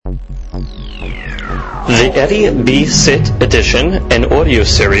The Eddie B. Sit edition and audio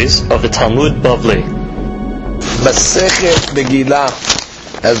series of the Talmud Bavli. Masechet Megillah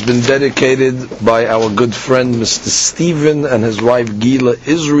has been dedicated by our good friend Mr. Stephen and his wife Gila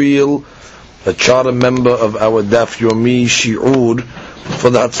Israel, a charter member of our Daf Yomi Shiur,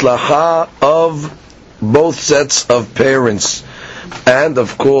 for the Hatzlacha of both sets of parents and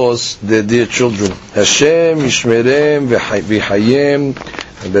of course their dear children. Hashem Yishmerem v'Hayem,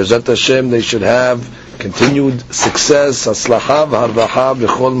 and Bezat Hashem they should have continued success, Hatzlacha v'Harvacha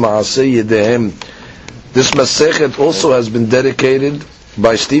b'chol ma'aseh yedehem. This Masechet also has been dedicated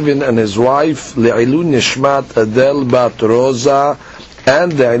by Stephen and his wife Le'ilun Nishmat Adel Bat Rosa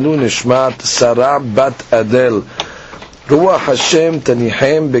and Le'ilun Nishmat Sarah Bat Adel. Ruach Hashem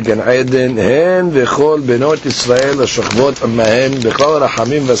Tanihem Began Eden Hen V'chol Benot Israel Ashachvot Amahem B'chol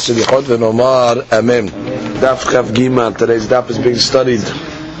Rachamim V'Silichot V'Nomar Amen. Daf Chav Gimel. Today's daf is being studied.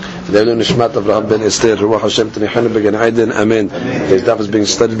 Le'ilun Nishmat Avraham Ben Esther. Ruach Hashem Tanihem Began Eden Amen. Today's daf is being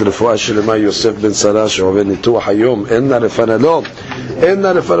studied. Refuah Shelema Yosef Ben Sarah She'oved Nituach Hayom. Enna Refana Lo.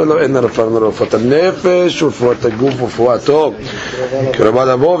 Enna Refana Lo. Enna Refana Lo. Refuat HaNefesh U'refuat HaGuf U'refuat HaTov. K'rabad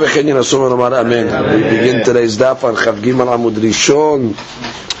Avo V'chen Yinasu V'Nomar Amen. We begin today's daf on Chav Gimel Amud Rishon,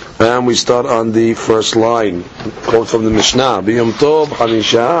 and we start on the first line. Quote from the Mishnah: B'Yom Tov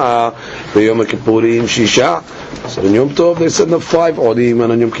Chamisha, B'Yom Kippurim Shisha. So on Yom Tov they send up 5 Odim,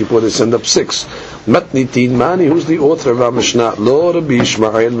 and on Yom Kippur they send up 6. Matnitin Mani, who's the author of our Mishnah? Lo Rabbi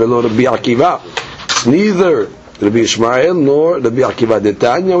Ishmael v'lo Rabbi Akiva. It's neither Rabbi Ishmael nor Rabbi Akiva.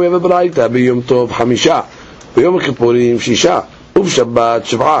 Detanya, we have a Braita. B'Yom Tov Chamisha, B'Yom Kippurim Shisha. Uv Shabbat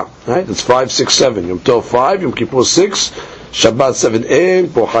Shiv'ah. Right? It's 5, 6, 7. Yom Tov 5, Yom Kippur 6, Shabbat 7. En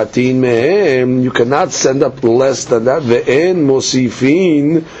pochatin mehem. You cannot send up less than that. Ve'en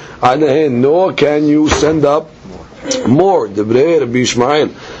mosifin anahen. Nor can you send up more. Debrei Rabbi Ishmael.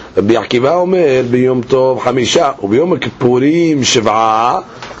 Rabbi Akiva omer b'Yom Tov Hamisha. U'b'Yom Kippurim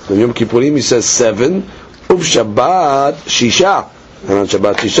Shiv'ah. In Yom Kippurim he says 7. Uv Shabbat Shisha. And on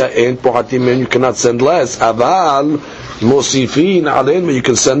Shabbat Shisha, en pochatin mehem. You cannot send less. Aval Mosifin alein, but you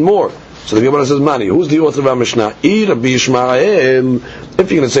can send more. So the Gemara says, Mani, who's the author of our Mishnah? Rabbi Ishmael. If you're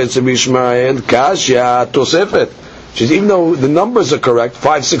going to say it's Rabbi Ishmael, Kashya Tosefet. She says, even though the numbers are correct,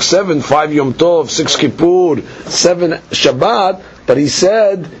 5, 6, 7, 5 Yom Tov, 6 Kippur, 7 Shabbat, but he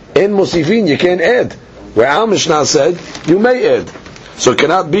said, in Mosifin, you can't add. Where our Mishnah said, you may add. So it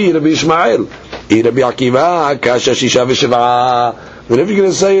cannot be Rabbi Ishmael. Rabbi Akiva, Kashya Shisha V'Shiv'ah. Whenever you're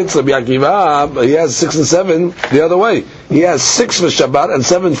going to say it's Rabbi Akiva, he has 6 and 7 the other way. He has 6 for Shabbat and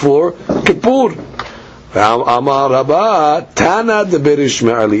 7 for Kippur. Amar Rabba, Tana de Ber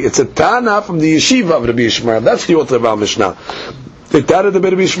Ishmaeli. It's a Tana from the yeshiva of Rabbi Ishmael. That's the author of our Mishnah. The Tana de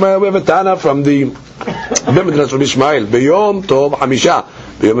Ber Ishmael, we have a Tana from the Bimidras Rabbi Ishmael. B'Yom Tov Hamisha,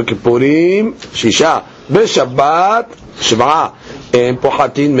 B'Yom Kippurim Shisha, B'Shabbat Shiv'ah, En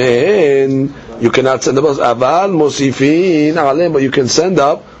Pochatin Mehen. You cannot send up aval mosifin alem, but you can send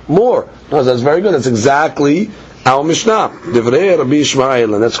up more. No, that's very good. That's exactly our Mishnah. Divrei Rabbi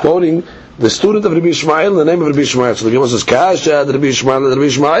Ishmael, and that's quoting the student of Rabbi Ishmael, the name of Rabbi Ishmael. So the Gemara says, Kasha, Rabbi Ishmael, Rabbi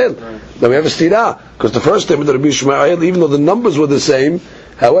Ishmael. Now we have a stira, because the first name of the Rabbi Ishmael, even though the numbers were the same,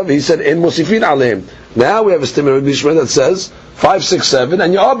 however, he said in mosifin alem. Now we have a stira of Rabbi Ishmael that says 5, 6, 7,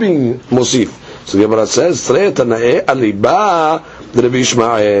 and you are being mosif. So the Gemara says, Trei Tanae Aliba the Rabbi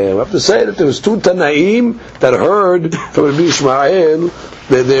Ishmael. We have to say that there was 2 Tanaim that heard from Rabbi Ishmael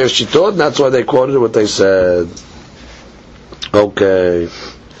their shitot, and that's why they quoted what they said. Okay.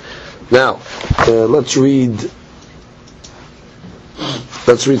 Now, let's read some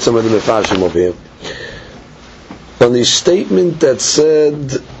of the Mefashim over here. On the statement that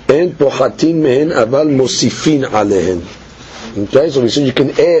said, En pochatin mehen aval mosifin alehen. Okay, so we said you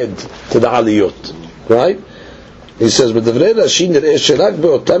can add to the aliyot, right? He says, but the Rashi nireh sherak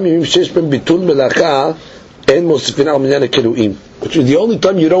be'otam yimim shesh ben bitul melacha en mosifin al minyan hakeluim. Which is the only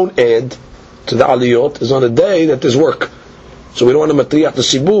time you don't add to the aliyot is on a day that there's work. So we don't want to matriach the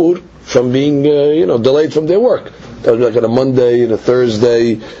sibur from being, delayed from their work. That would be like on a Monday and a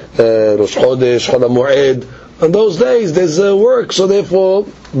Thursday, Rosh Chodesh, Chol HaMoed. On those days there's work, so therefore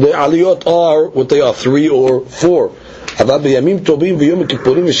the aliyot are what they are, 3 or 4. אבל בימים טובים ויום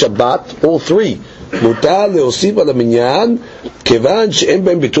הכיפורים ושבת, all 3, מותר להוסיף על המניין, כיוון שאין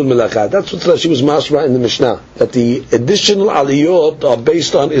בהם ביטול מלאכה. That's what Rashi was mashma in the Mishnah, that the additional aliyot are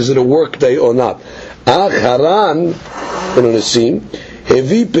based on is it a work day or not. אך הר"ן, וננסים,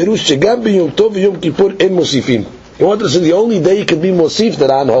 הביא פירוש שגם ביום טוב ויום כיפור אין מוסיפים. You want to say the only day you can be mosif that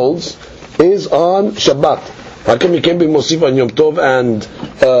Ran holds is on Shabbat. How come you can't be mosif on Yom Tov and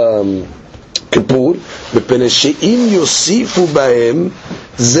Kippur? מפני שאם יוסיפו בהם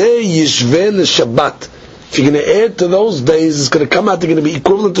Ze yishve l'Shabbat. If you're going to add to those days, it's going to come out, they're going to be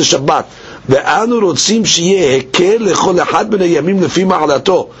equivalent to Shabbat. ואנו רוצים שיהיה הקל לכל אחד מן הימים לפי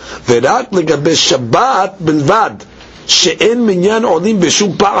מעלתו, ורק לגבי שבת בלבד, שאין מניין עולים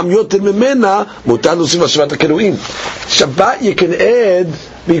בשום פעם יותר ממנה, מותר להוסיף על שבת הקרואים. Shabbat you can add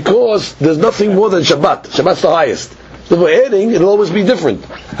because there's nothing more than Shabbat. Shabbat's the highest. So if we're adding, it'll always be different.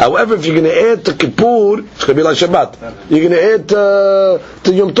 However, if you're going to add to Kippur, it's going to be like Shabbat. You're going to add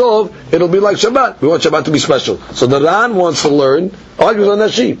to Yom Tov, it'll be like Shabbat. We want Shabbat to be special. So the Ran wants to learn, argues on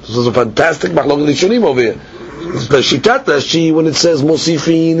Rashi. This is a fantastic Machlok Rishonim over here. But Shitat Rashi, when it says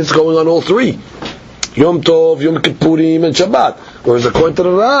Mosifin, it's going on all three. Yom Tov, Yom Kippurim, and Shabbat. Whereas according to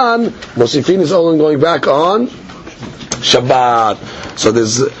the Ran, Mosifin is only going back on Shabbat. So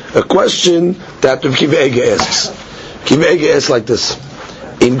there's a question that Rav Kiva Ege asks. Kiva Ege asks like this: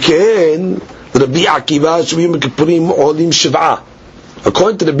 Im ken Rabbi Akiva Yom Kippurim olim shiv'ah.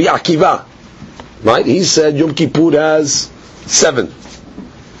 According to Rabbi Akiva, right? He said Yom Kippur has 7.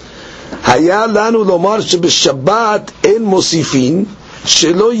 Haya lanu lomar sheb'Shabbat en mosifin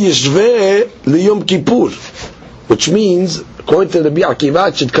shelo yishve liyom Kippur, which means according to Rabbi Akiva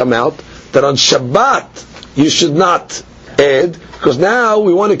it should come out that on Shabbat you should not add, because now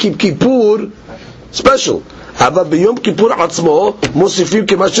we want to keep Kippur special. אבל ביום כיפור עצמו מוסיפים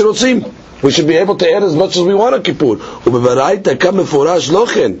כמה שרוצים. We should be able to add as much as we want on כיפור. ובברייתא כמפורש לא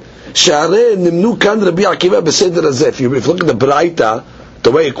כן, שהרי נמנו כאן רבי עקיבא בסדר הזה. If you look at the ברייתא,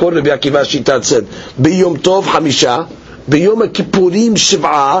 the way according to רבי עקיבא שיטת said, ביום טוב 5, ביום הכיפורים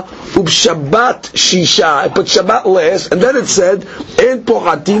 7, ובשבת 6. I put Shabbat last, and then it said, אין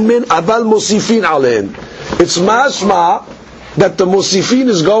פוחתין מן, אבל מוסיפין עליהן. It's mashma that the Mosifin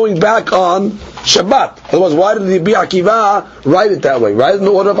is going back on Shabbat. Otherwise, why did Rabbi Akiva write it that way? Write it in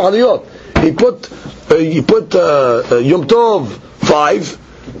the order of Aliyot. He put Yom Tov 5,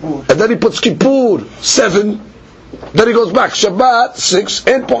 and then he puts Kippur 7. Then he goes back Shabbat 6,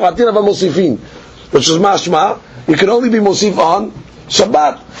 and Pochatin of Mosifin, which is mashma. You can only be Mosif on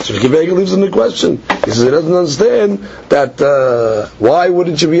Shabbat. So Kivega leaves in the question. He says he doesn't understand that why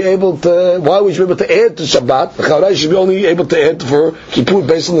wouldn't you be able to? Why would you be able to add to Shabbat? The Chavrai should be only able to add for Kippur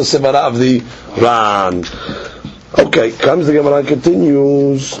based on the Sevara of the Ran. Okay, comes the Gemara and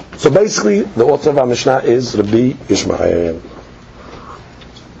continues. So basically, the author of our Mishnah is Rabbi Yishmael.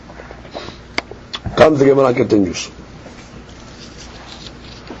 Comes the Gemara and continues.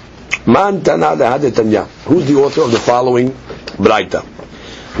 Man Tana Lehad Tanya. Who's the author of the following Braita?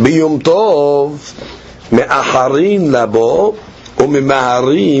 Biyom Tov me'acharin labo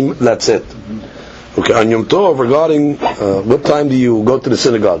u'mimaharim latzet. Okay, on Yom Tov, regarding what time do you go to the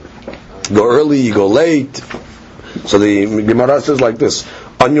synagogue? You go early, you go late. So the Gemara says like this: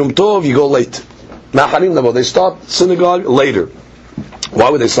 on Yom Tov, you go late. Me'acharin labo, they start synagogue later. Why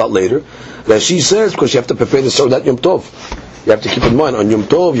would they start later? She says because you have to prepare the Seudat Yom Tov. You have to keep in mind, on Yom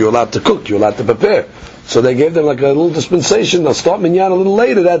Tov, you're allowed to cook, you're allowed to prepare. So they gave them like a little dispensation. They'll start minyan a little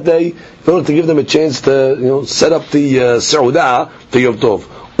later that day in order to give them a chance to, set up the Seudah for Yom Tov.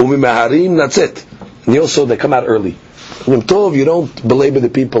 Umimaharim, that's it. And also, they come out early. On Yom Tov, you don't belabor the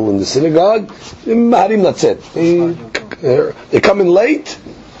people in the synagogue. Umimaharim, that's it. They come in late,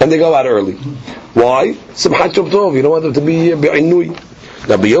 and they go out early. Why? Simchat Yom Tov, you don't want them to be bi'inui.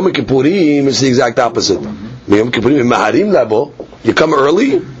 Now, B'Yom Kippurim, it's the exact opposite. B'Yom Kippurim, Maharim labo, you come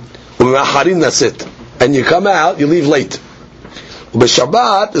early, Umimaharim, that's it. And you come out, you leave late.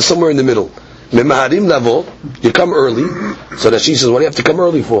 B'Shabbat is somewhere in the middle. Mimaharim lavo, you come early. So that she says, what do you have to come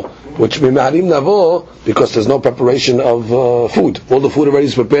early for? Which mimaharim lavo, because there's no preparation of food. All the food already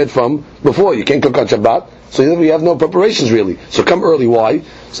is prepared from before. You can't cook on Shabbat, so we have no preparations really. So come early. Why?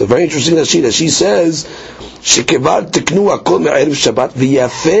 So very interesting that she says, "Shekevar tiknu akol me'erev Shabbat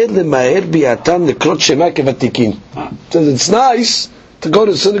v'yafeh lemaher bi'atan lekrot shema kevatikin." Says it's nice to go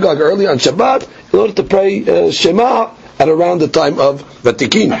to the synagogue early on Shabbat in order to pray Shema at around the time of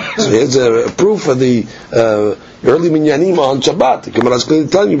Vatikin. So here's a proof of the early minyanim on Shabbat. The Gemara is clearly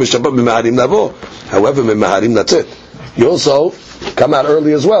telling you, Shabbat mimaharim lavo. However, mimaharim, that's it. You also come out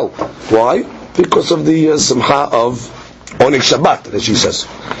early as well. Why? Because of the simcha of Onik Shabbat, as she says.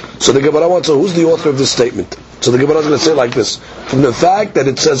 So the Gemara wants to know who's the author of this statement. So the Gemara is going to say like this: from the fact that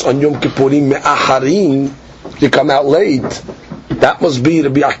it says on Yom Kippurim me'acharim, you come out late, that must be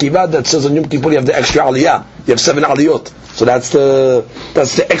Rabbi Akiva that says on Yom Kippur you have the extra aliyah. You have 7 aliyot. So that's the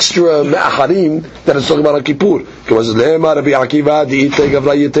extra me'acharim that is talking about on Kippur.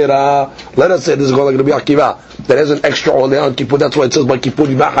 Let us say this is going like Rabbi Akiva. There is an extra aliyah on Kippur. That's why it says by Kippur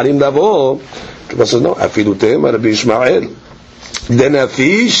me'acharim lavo. Kippur says no. Afilu tema Rabbi Ishmael. Then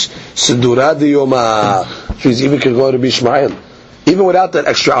afish sedura diyoma. So he's even can go to Rabbi Ishmael. even without that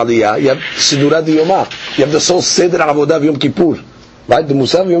extra aliyah, you have Sidurat Yomah. You have the sole Seder Avodah of Yom Kippur. Right? The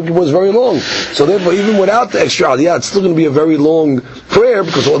Musaf of Yom Kippur is very long. So therefore, even without the extra aliyah, it's still going to be a very long prayer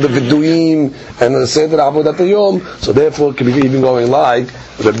because all the Viduim and the Seder Avodat Yom. So therefore, it can be even going like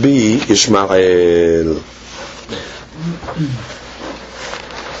Rabbi Ishmael.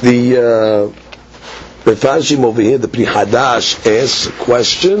 The Mefashim over here, the Pri Hadash asks a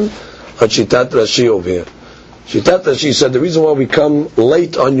question on Shitat Rashi over here. Shitat Rashi said the reason why we come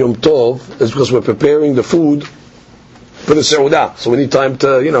late on Yom Tov is because we're preparing the food for the Seudah. So we need time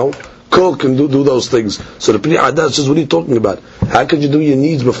to, cook and do those things. So the Pri Hadash says, what are you talking about? How could you do your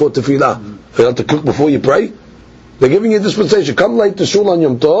needs before Tefillah? You have to cook before you pray? They're giving you a dispensation. Come late to Shul on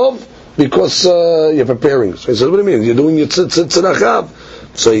Yom Tov because you're preparing. So he says, what do you mean? You're doing your tzedakah.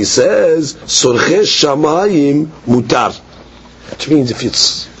 So he says, Sorche Shamayim Mutar. Which means if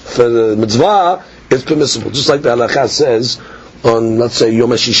it's for the mitzvah, it's permissible. Just like the halakha says on, let's say, Yom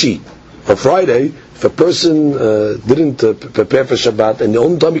HaShishi, on Friday, if a person didn't prepare for Shabbat, and the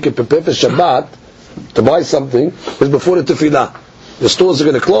only time you can prepare for Shabbat to buy something is before the Tefillah. The stores are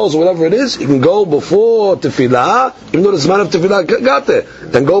going to close or whatever it is, you can go before Tefillah, even though the Zman of Tefillah got there,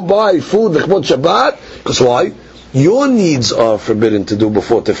 and go buy food Nechmot Shabbat, because why? Your needs are forbidden to do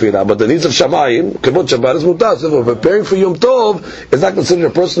before Tefillah, but the needs of Shamayim, Kevod Shabbat is mutar. So preparing for Yom Tov is not considered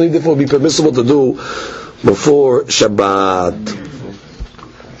a personal need, therefore it will be permissible to do before Shabbat.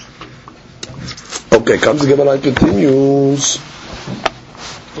 Okay, comes the Gemara and continues.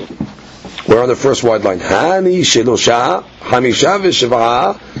 We're on the first wide line. Hani Shilosha, Hamisha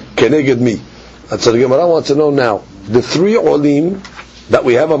V'Shiv'a, Keneged Mi. That's what the Gemara wants to know now. The 3 olim that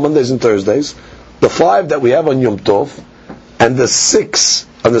we have on Mondays and Thursdays, the 5 that we have on Yom Tov, and the 7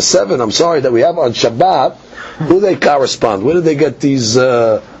 that we have on Shabbat, who they correspond? Where did they get these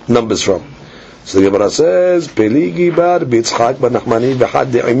numbers from? So the Gemara says, Peligi bar B'Yitzchak bar Nachmani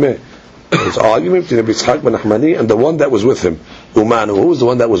v'Had De'imeh. It's an argument between Rabbi Yitzchak bar Nachmani and the one that was with him. Umanu, who was the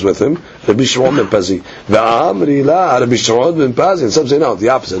one that was with him? Rabbi Shimon ben Pazi. V'amri la Rabbi Shimon ben Pazi. And some say no, the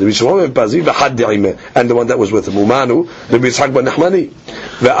opposite. Rabbi Shimon ben Pazi v'Had De'imeh. And the one that was with him. Umanu, Rabbi Yitzchak bar Nachmani.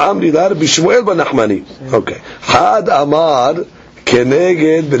 V'amri la Rabbi Shmuel bar Nachmani. Okay. Had Amar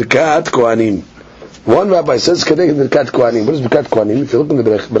keneged Birkat Kohanim. One rabbi says keneged Birkat Kohanim. What is Birkat Kohanim? If you look in the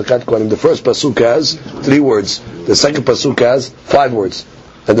Birkat Kohanim, the first pasuk has 3 words. The second pasuk has 5 words.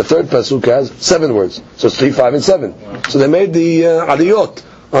 And the third pasuk has 7 words. So it's 3, 5, and 7. So they made the aliyot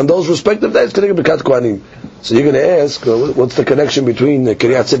on those respective days. Keneged Birkat Kohanim. So you're going to ask, what's the connection between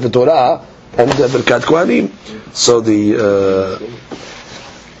Kriyat Sefer Torah and Birkat Kohanim? So the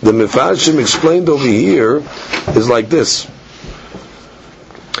Mefashim explained over here is like this.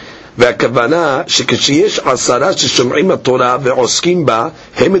 והכוונה שכשיש 10 ששומעים התורה ועוסקים בה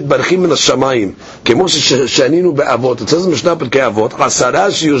הם מתברכים מן השמיים כמו ששנינו באבות. אצלנו משנה פרקי אבות 10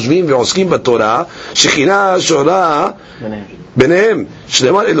 שיושבים ועוסקים בתורה שכינה שורה ביניהם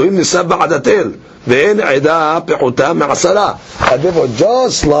שנאמר אלוהים נישא בעדת אל ואין עדה פחותה מעשרה.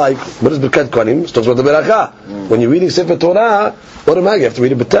 Just like what is Birkat Kohanim? It talks about the Beracha. When you're reading Sefer Torah, automatically you have to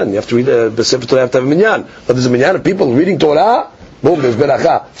read it b'ten. You have to read Sefer Torah, you have to have a minyan. But there's a minyan of people reading Torah, boom, there's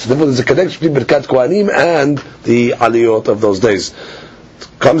Beracha. So therefore there's a connection between Birkat Kohanim and the aliyot of those days.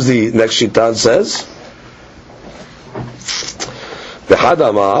 Comes the next shita and says, ואחד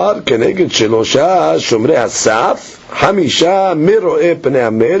אמר כנגד 3 שומרי הסף 5 מרואי פני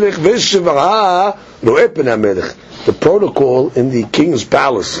המלך ו7 רואי פני המלך. The protocol in the king's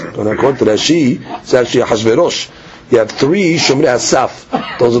palace, and according to Rashi, it's actually a Hashverosh. You have 3 Shomrei Asaf.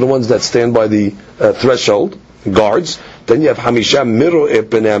 Those are the ones that stand by the threshold, guards. Then you have Hamisha Miroi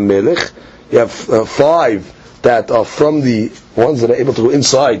Pnei HaMelech. You have 5 that are from the ones that are able to go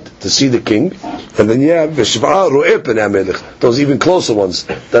inside to see the king. And then you have Shiv'a Ro'eh Pnei HaMelech. Those even closer ones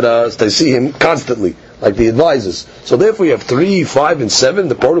that they see him constantly, like the advisors. So therefore you have 3, 5, and 7,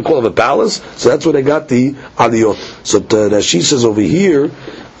 the protocol of a palace. So that's where they got the aliyot. So Rashi says over here,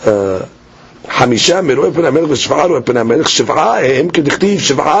 Hamisha Miroi Pnei HaMelech v'Shiv'a Ro'eh Pnei HaMelech Shiv'a Hem K'dichtiv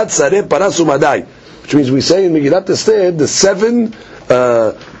Shiv'at Sareh Paras U'Madai. Which means we say in Megillah Esther the 7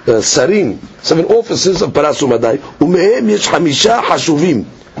 Sarim, 7 officers of Paras U'Madai. Umehem yesh 5 hashuvim.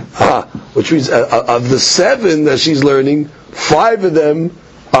 Which means of the 7 that she's learning, 5 of them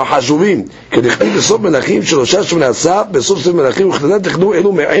are hashuvim. כדכתיב בסוף מלכים 3 שמונה עשר, בסוף ספר מלכים וכתנת תכנו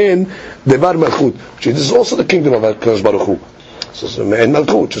אלו מעין דבר מלכות. Which is, this is also the kingdom of HaKadosh Baruch Hu. So מעין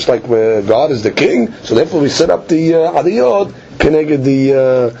מלכות, just like God is the king, so therefore we set up the aliyot connected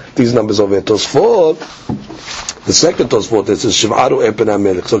these numbers over here. Tosfot, the second Tosfot, it says Shiv'aru Epen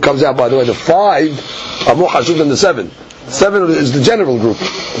HaMelech. So it comes out, by the way, the 5 are more hashuv than the 7. 7 is the general group.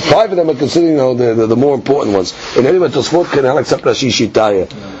 5 of them are considered, the more important ones. In any way, Tosfot cannot accept Rashi Shitaya.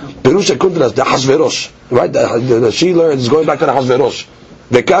 Perusha Kundras, the Hashverosh, right? The she learns going back to the Hashverosh.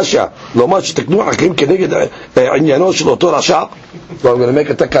 The Kasha, lo much teknu hakim keneged inyano shel oto rasha. Well, I'm going to make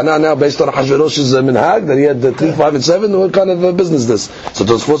a takana now based on Hashverosh's minhag that he had 3, 5, and 7. What kind of business this? So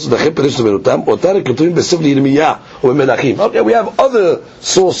Tosfot the Chip Perish Verutam otar ketuvim besivli Yirmiyah or Melachim. Okay, we have other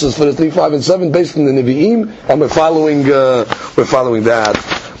sources for the 3, 5, and 7 based on the Nevi'im, and we're following that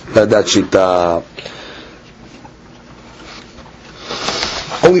shita.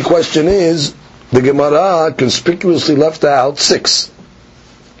 Only question is, the Gemara conspicuously left out 6.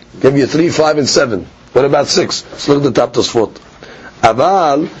 Give you 3, 5, and 7. What about 6? Let's look at the top Tosfot.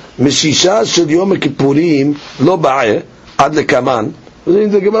 Aval mishisha shel Yom Kippurim lo ba'eh ad lekaman.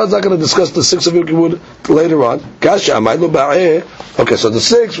 The Gemara is not going to discuss the 6 of Yom Kippur later on. Kasha amay lo ba'eh. Okay, so the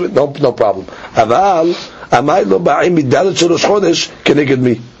 6, no problem. Aval amay lo ba'eh midalet shel Rosh Chodesh keneged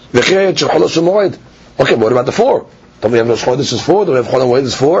mi v'chayet shel Chol HaMoed. Okay, but what about the 4? Don't we have Rosh Chodesh is 4? Don't we have Chol HaMoed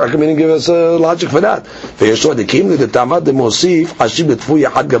is 4? I can mean give us a logic for that. V'yeshua dekim the tamad de mosif hashim letfu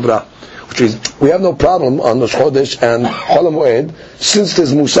yachad gabra. Which is, we have no problem on Rosh Chodesh and Chol HaMoed since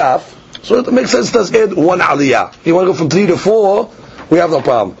there's Musaf, so it makes sense to add 1 aliyah. You want to go from 3 to 4, we have no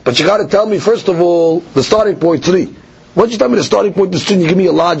problem. But you got to tell me first of all the starting point 3. Once you tell me the starting point is 3, you give me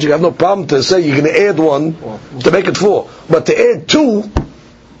a logic. I have no problem to say you're going to add 1 to make it 4. But to add 2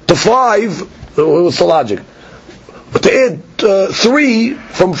 to 5, what's the logic? But to add 3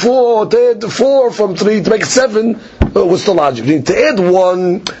 from 4, to add 4 from 3 to make it 7, what's the logic? To add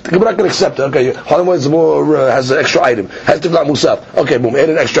 1, the Gemara can accept it. Okay, Chol is more has an extra item, has to not musaf. Okay, boom, add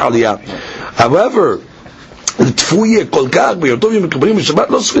an extra aliyah. However, תפויה כל כך בהיותו יום הכיפורים בשבת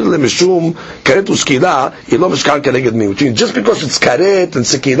לא סביר למשום כרת וסקילה היא לא משקל כנגד מי. Which means just because it's karet and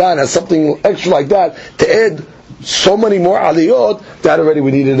sekila and has something extra like that, to add so many more aliyot, that already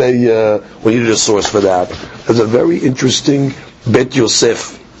we needed a source for that. There's a very interesting Bet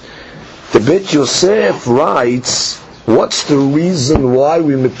Yosef. The Bet Yosef writes, what's the reason why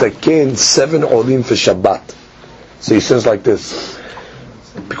we mitaken 7 olim for Shabbat? So he says like this: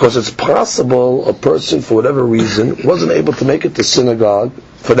 because it's possible a person, for whatever reason, wasn't able to make it to synagogue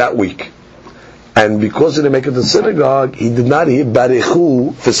for that week. And because he didn't make it to synagogue, he did not hear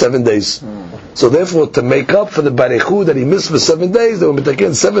Barechu for 7 days. So therefore, to make up for the Barechu that he missed for 7 days, they will take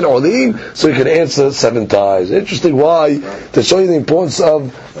in 7 olim, so he can answer 7 times. Interesting why, to show you the importance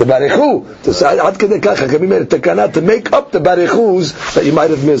of the Barechu. To say, to make up the Barechus that you might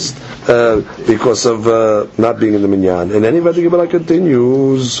have missed because of not being in the minyan. And anyway, the Gemara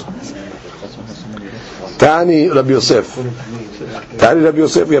continues. Tani Rabbi Yosef. Tani Rabbi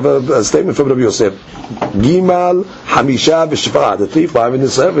Yosef, we have a statement from Rabbi Yosef. Gimal, Hamisha, V'Shva, the 3, 5, and the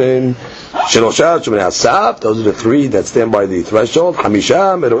 7. Shelosha, Shemini Asaf, those are the 3 that stand by the threshold.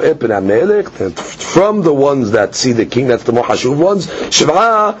 Hamisha, Mero'eh Pen HaMelech, from the ones that see the king, that's the more hashuv ones.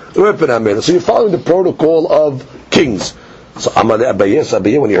 Sheva, Mero'eh Pen HaMelech. So you're following the protocol of kings. So Amalei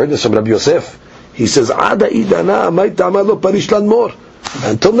Abaye, when he heard this from Rabbi Yosef, he says, Ada idana, Amay Ta'amalo Parish Lan Mor.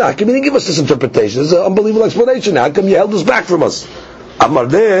 Until now, how come you didn't give us this interpretation? This is an unbelievable explanation. How come you held this back from us? Amar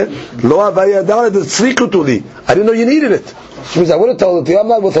de, Lo Avaya Dana, Tzrikutuli. I didn't know you needed it. Which means I would have told it to you. I'm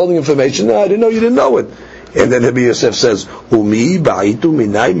not withholding information. No, I didn't know you didn't know it. And then Rabbi Yosef says, Umi ba'itu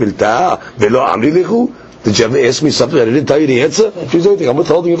minay milta velo amri lichu. Did you ever ask me something I didn't tell you the answer? She's saying, I'm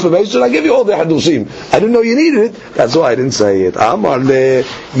withholding information. I give you all the hadusim. I didn't know you needed it. That's why I didn't say it. Amar le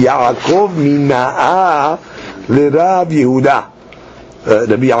Yaakov mina'a le Rab Yehuda.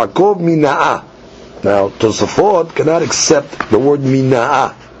 Rabbi Yaakov mina'a. Now, Tosafot cannot accept the word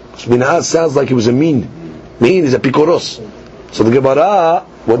mina'a. Mina'a sounds like it was a mean. Mean is a pikoros. So the Gemara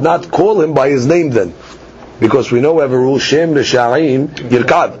would not call him by his name then, because we know we have a rule Shem L'Sha'im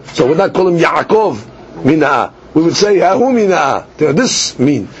Yirkad. So we would not call him Yaakov Mina'ah. We would say Yahu Mina'ah. This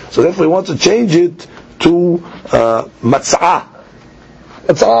mean. So therefore he wants to change it to Matz'ah.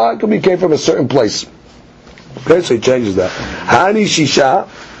 Matz'ah came from a certain place. Okay, so he changes that. Hani Shisha.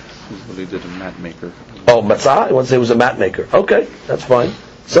 He did a mat maker. Oh, Matz'ah? He wants to say it was a mat maker. Okay, that's fine.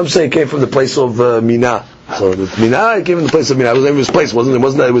 Some say it came from the place of Mina. So the Mina, it came from the place of Mina. It was in his place, wasn't it?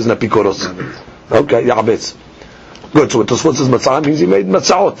 It was in Apikoros. Okay, Ya'abetz. Good, so what Tosfot says Matz'ah means he made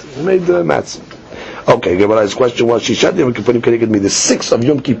Matz'ahot. He made mats. Okay, Gemara's question was, Shishat Yom Kippurim keneged me. The 6 of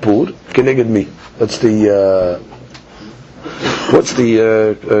Yom Kippur keneged me. That's the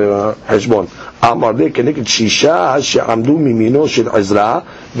Heshbon. Amar le keneged Shisha she'amdu mimino shel Ezra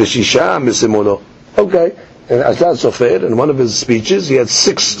v'Shisha misimono. Okay. And Azad Sofer, in one of his speeches, he had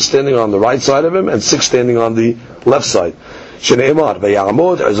 6 standing on the right side of him and 6 standing on the left side. Shneimar,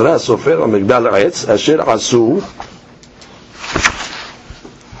 Vayamod Ezra Sofer on Migdal Eitz, Asher Asu,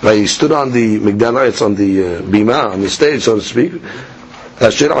 He stood on the Megillah, it's on the bima, on the stage, so to speak.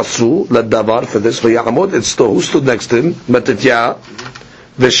 Asher asu ladavar for this. V'yamod, it's who stood next to him? Matitya,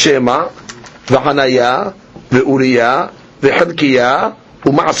 v'Shema, v'Hanaya, v'Uriya, v'Hilkiya,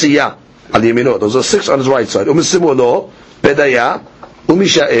 u'Ma'asiya. Al yamino. Those are 6 on his right side. U'Misimulo, Pedaya,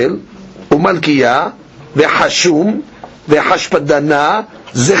 u'Mishael, u'Malkiya, v'Hashum, v'Hashpadana,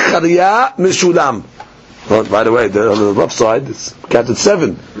 Zechariah, Mishulam. Well, by the way, on the rough side, it's counted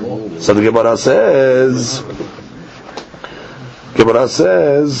 7. So the Gemara says,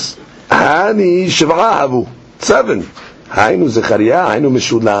 Hani Shiv'ahavu, 7. Hainu Zechariah, Hainu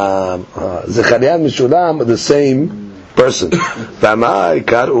Mishulam. Zechariah and Mishulam are the same person. V'amai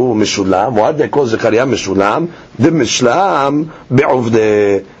karu Mishulam. Why did they call Zechariah Mishulam? The Mishlam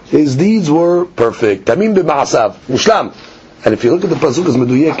be'uvdeh. His deeds were perfect. Tamim b'ma'asav. Mishlam. And if you look at the pasuk, it's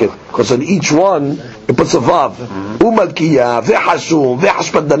meduyeket, because on each one it puts a vav. Umalkiya, ve'hashum,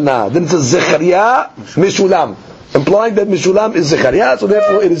 ve'hashpadana. Then it says Zechariah, Mishulam, implying that Mishulam is Zechariah. So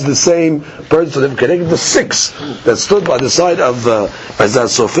therefore, it is the same person. So they've connected the 6 that stood by the side of Azaz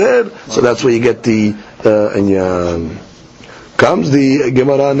Sofer. So that's where you get the Inyan. Comes the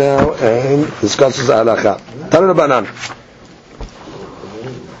Gemara now and discusses halacha. Tana Banan.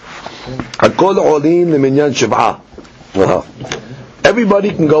 Hakol olim leminyan shiv'ah.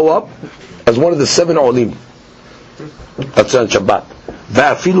 Everybody can go up as one of the 7 olim. That's on Shabbat.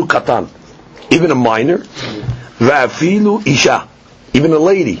 Va'afilu katan, even a minor. Va'afilu isha, even a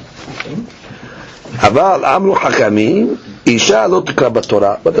lady. Aval amru hakamim, isha lo tikra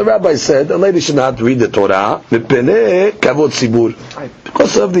b'Torah. But the rabbi said a lady should not read the Torah. Mipnei kavod sibur,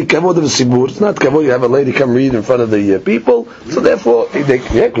 because of the kavod of the sibur. It's not kavod. You have a lady come read in front of the people. So therefore,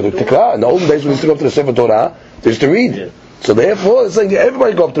 tikra. In the old days when you used to go up to the Sefer Torah, they used to read. So therefore, it's saying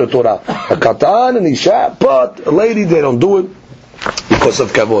everybody go up to the Torah. A katan and isha, but a lady, they don't do it because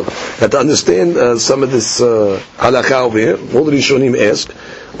of kavod. Now to understand some of this halakha over here, all the Rishonim ask,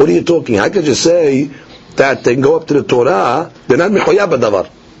 what are you talking? How could you say that they can go up to the Torah, they're not mechoyab b'davar?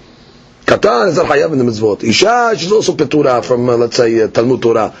 Katan is not chayav in the mitzvot. Isha, she's also petura from, let's say, Talmud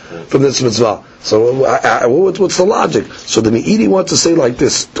Torah, from this mitzvah. So, what's the logic? So the Meiri wants to say like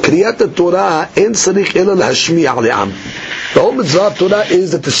this: Kriyat Torah en tzarich ela lahashmi'ah le'am. The whole mitzvah of Torah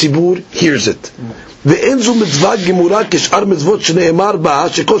is that the Sibur hears it. Ve'en zu mitzvah gemura kishar mitzvot shne'emar ba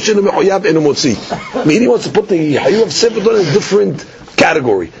shekol shenu mechoyav enu motzi. Meiri wants to put the Hayuv of Sefer Torah in a different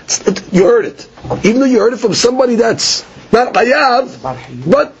category. You heard it, even though you heard it from somebody that's not Hayav,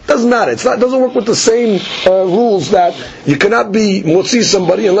 but doesn't matter. It doesn't work with the same rules that you cannot be motzi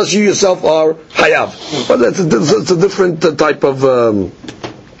somebody unless you yourself are Hayav. But it's a different type of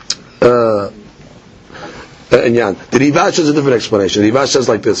inyan. The Rivash has a different explanation. The Rivash says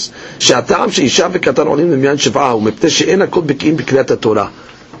like this: Sha'atam she'isha v'katan olim l'myan shiv'ahu mipnei she'en hakol b'ki'im b'kriyat Torah.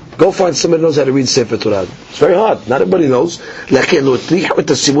 Go find somebody who knows how to read Sefer Torah. It's very hard. Not everybody knows. Lakin lo trichu et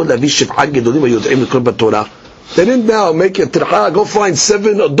hasimun lavi shiv'a gedolim hayod'im l'kol b'Torah. They didn't now make a tirha, go find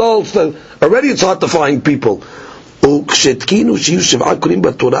 7 adults. That already it's hard to find people. Even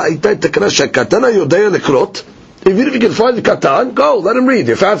if you can find the katan, go, let him read. If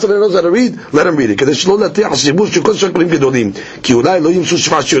you found somebody who knows how to read, let him read it.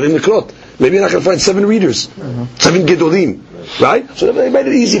 Maybe you're not going to find 7 readers, 7 gedolim, right? So they made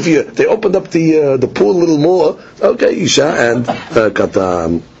it easy for you. They opened up the pool a little more. Okay, Isha and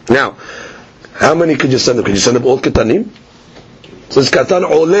katan. Now, how many could you send them? Could you send them all katanim? So it's katan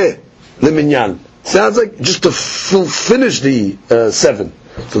ole leminyan. Sounds like just to finish the 7.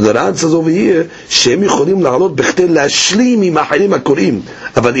 So the Ran says over here, שהם יכולים לעלות בכדי להשלים עם האחרים הקוראים,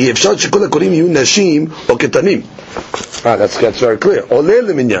 אבל אי אפשר שכל הקוראים יהיו נשים או קטנים. That's very clear. עולה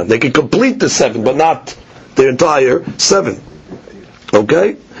למניין. They can complete the 7, but not the entire 7.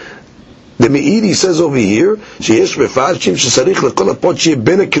 Okay? The Meiri says over here, שיש מפרשים שצריך לכל הפות שיהיה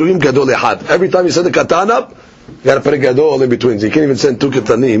בין הקרואים גדול אחד. Every time you send a katan up, you got to put a gadol in between. So you can't even send 2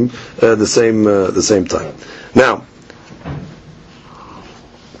 katanim the same time. Now,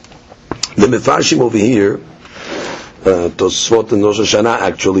 the Mefarshim over here, Tosfot and Rosh Hashanah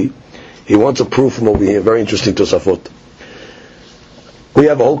actually, he wants a proof from over here. Very interesting Tosafot. We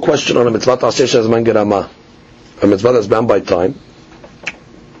have a whole question on a mitzvah Aseh Shazman Gerama, a mitzvah that's bound by time.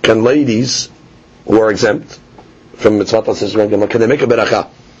 Can ladies who are exempt from mitzvah Aseh Shazman Gerama, can they make a beracha?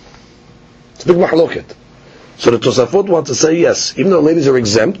 It's a big mahloket. So the Tosafot wants to say yes, even though ladies are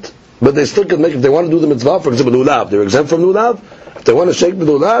exempt, but they still can make, if they want to do the mitzvah, for example, lulav, they're exempt from lulav. If they want to shake the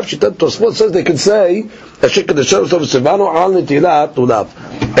lulav, Tosafot says they can say, and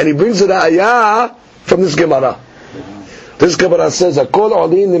he brings it ayah from this Gemara. This Gemara says, "Akol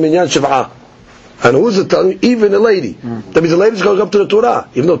olin leminyan shiv'ah." And who's it telling you? Even a lady. That means the lady's going up to the Torah.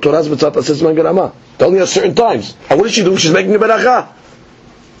 Even though Torah's mitzvah says mangarama. Only at certain times. And what does she do? She's making a beracha.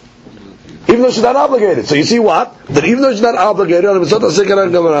 Even though she's not obligated. So you see what? That even though she's not obligated,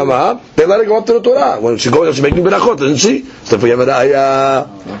 they let her go up to the Torah. When she's going up, she's making berachot, doesn't she? So if we have a ra'ayah.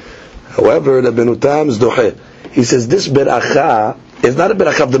 However, the Benutam is dohe. He says this beracha is not a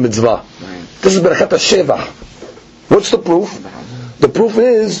beracha of the mitzvah. This is berachat ha-shevach. What's the proof? The proof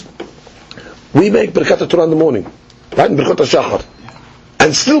is we make berachat Torah in the morning, right? Berachat ha-shachar,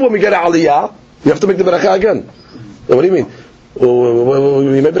 and still when we get aliyah, you have to make the beracha again. What do you mean?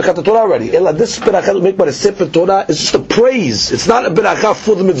 We made berachat Torah already. This berachat we make by the Sefer Torah is just a praise. It's not a berachat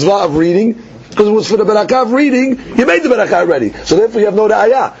for the mitzvah of reading, because it was for the berachat of reading. You made the berachat already, so therefore you have no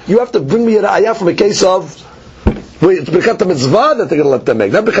ra'ayah. You have to bring me a ra'ayah from a case of. It's berachat the mitzvah that they're going to let them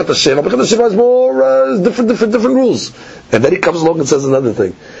make. Not berachat ha-sheva. Berachat ha-sheva has more different rules. And then he comes along and says another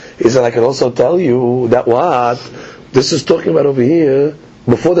thing. He said, I can also tell you that what this is talking about over here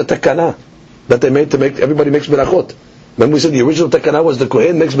before the takana that they made to make everybody makes berachot. Remember we said the original takana was the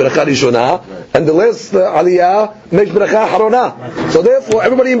kohen makes beracha rishona, and the last aliyah makes beracha harona. So therefore,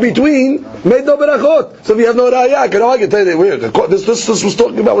 everybody in between made no berachot. So if you have no ra'ayah, I can argue, tell you weird. This was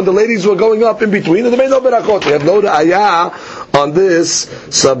talking about when the ladies were going up in between, and they made no berachot. We have no ra'ayah on this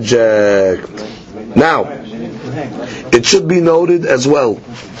subject. Now, it should be noted as well.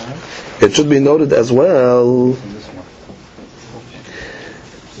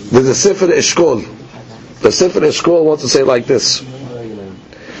 There's a Sefer Eshkol. The Sefer Eshkol wants to say like this.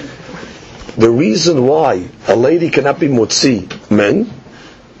 The reason why a lady cannot be motzi men,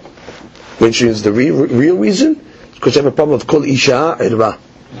 which is the real reason, is because you have a problem with kol isha irba.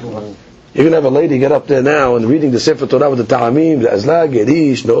 You're going to have a lady get up there now and reading the Sefer Torah with the ta'amim, the azla,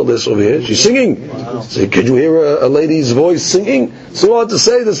 gerish, and all this over here. She's singing. So could you hear a lady's voice singing? So I want to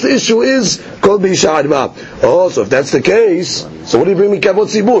say this, the issue is kol isha irba. Oh, so if that's the case, so what do you bring me kavod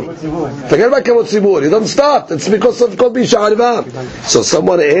tzibur? Forget about kavod tzibur. It doesn't start. It's because of kol isha irba. So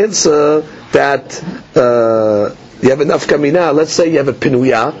someone answer that you have enough kamina. Let's say you have a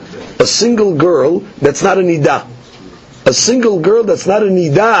pinuya, a single girl that's not a nida. A single girl that's not a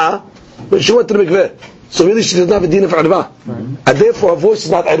nida, but she went to the mikveh. So really she doesn't have a din of arba. And therefore her voice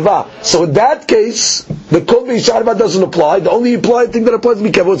is not arba. So in that case, the kol b'isha arba doesn't apply. The only applied thing that applies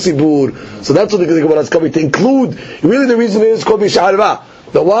is kavod tzibur. So that's what the Gemara is coming to include. Really the reason is kol b'isha arba.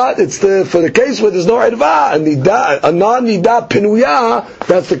 The what? It's for the case where there's no arba, and a non-nida pinuya,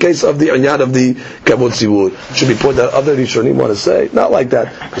 that's the case of the anyan of the kavod tzibur. Should be put that other Rishonim want to say. Not like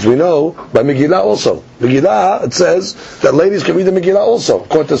that. Because we know by Megillah also. Megillah, it says that ladies can read the Megillah also,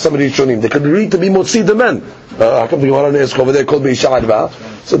 according to some of the Rishonim. They could read to be motzi the men. How come the Gemara ask over there called b'isha arba?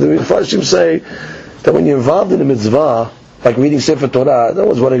 So the Mepharshim say that when you're involved in a mitzvah, like reading Sefer Torah, no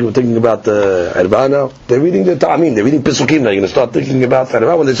one's thinking about the arba now. They're reading the ta'amim, they're reading Pesukim now. You're going to start thinking about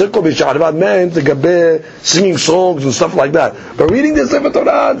arba. When they say kol b'isha arba, meant the gabe, singing songs and stuff like that. But reading the Sefer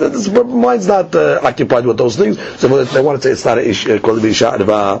Torah, this mind's not occupied with those things. So they want to say it's not a kol b'isha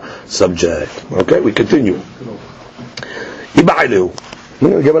arba subject. Okay, we continue. Ibailu. I'm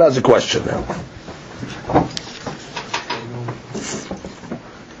going to give it as a question now.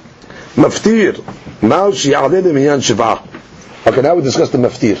 Maftir. Okay, now we discuss the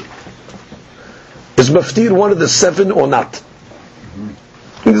maftir. Is maftir one of the 7 or not?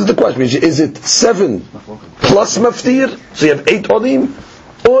 This is the question. Is it 7 plus maftir, so you have 8 odim?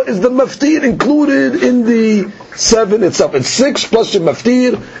 Or is the maftir included in the 7 itself? It's 6 plus your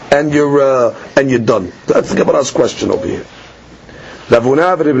maftir, and you're done. That's the Gemara's question over here.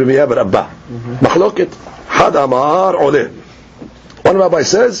 Ravuna v'Rebbe Rabba. Machloket. Had amar oleh. One rabbi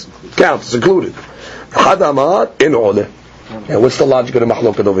says, counts, it's included. Had amar in oleh. What's the logic of the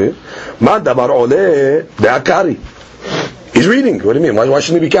machloket over here? Mad amar oleh be'akari. He's reading. What do you mean? Why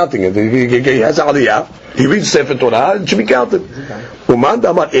shouldn't he be counting it? He has aliyah. He reads Sefer Torah. It should be counted. Umad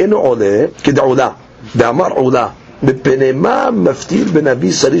amar in oleh kid'ula. Da'amar ula. מפני מה מפתיל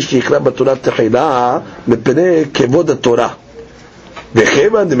בנביא צריך שיקרא בתורה תחילה מפני כבוד התורה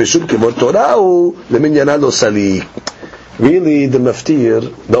וכיוון דמשום כבוד תורה הוא למניינה לא סליק. Really, the maftir,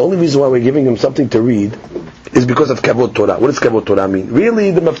 the only reason why we're giving him something to read is because of kavod Torah. What does kavod Torah mean?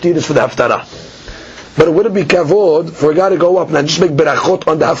 Really, the maftir is for the haftarah. But it wouldn't be kavod for a guy to go up and just make berachot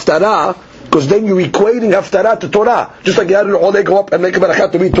on the haftarah, because then you're equating haftarah to Torah. Just like you had an oleh go up and make a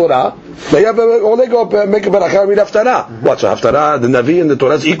berachah to read Torah, now you have an oleh go up and make a berachah and read haftarah. What, so haftarah, the Navi and the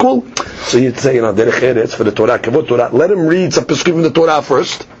Torah is equal? So you'd say, derech eretz for the Torah, kavod Torah, let him read some pesukim in the Torah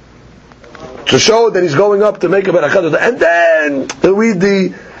first, to show that he's going up to make a berachah, and then he'll read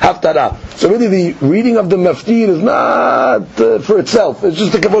the haftarah. So really the reading of the maftir is not for itself. It's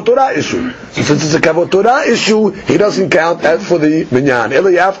just a kavod Torah issue. So since it's a kavod Torah issue, he doesn't count as for the minyan.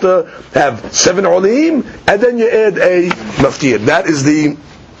 You have to have 7 olim, and then you add a maftir. That is the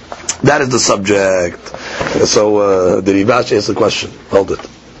subject. So the Rivash asked the question. Hold it.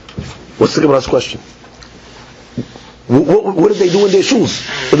 What's the Gemara's question? What did they do in their shuls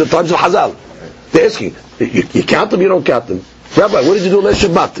in the times of Hazal? They're asking, you count them, you don't count them. Rabbi, what did you do last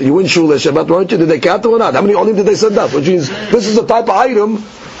Shabbat? You went shul last Shabbat, weren't you? Did they count them or not? How many olim did they send up? Which means this is the type of item.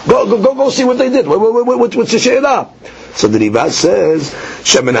 Go see what they did. What's the she'elah? So the Rivash says,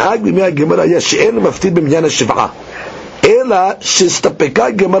 "Shemenhag b'miyah Gemara yashe'er maftir b'minyan hashiv'ah, ela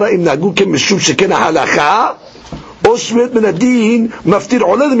shestapeka Gemara im nagu kemishum sheken halacha, או שמירת מן הדין מפטיר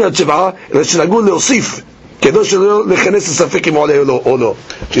עולה למינyan hashiv'ah, אלא שנהגו להוסיף. Just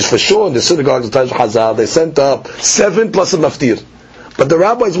for sure, in the synagogue of the times of Hazal, they sent up 7 plus a maftir. But the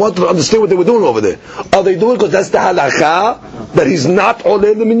rabbis wanted to understand what they were doing over there. Are they doing it because that's the halakha, that he's not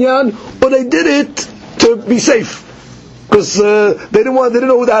oleh the minyan, or they did it to be safe? Because they didn't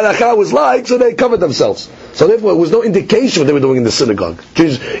know what the halakha was like, so they covered themselves. So therefore, there was no indication what they were doing in the synagogue.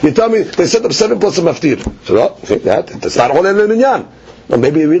 You tell me they sent up 7 plus a maftir. So that's not oleh the minyan. Well,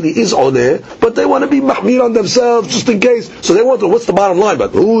 maybe it really is oleh, but they want to be mahmir on themselves just in case. So they want to, what's the bottom line? But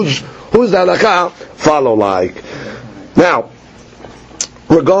who's the halakha? Follow like. Now,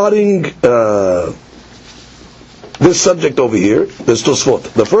 regarding this subject over here, there's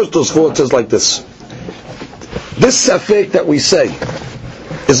Tosfot. The first Tosfot says like this. This safek that we say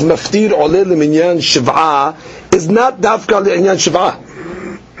is maftir oleh leminyan shiv'ah is not dafka le'inyan shiv'ah.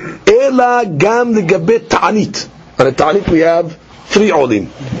 Ela gam legabet ta'anit. On a ta'anit we have 3 olim.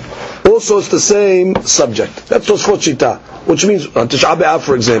 Also, it's the same subject. That's Tosfot Shita, which means on Tisha B'Av,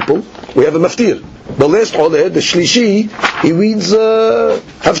 for example, we have a maftir. The last oleh, the shlishi, he reads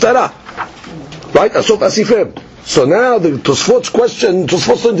haftarah, right? Asof asifem. So now the Tosfot's question,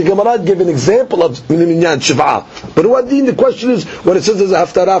 Tosfot's in the Gemara gave an example of minyan shiv'ah. But what the question is, when it says there's a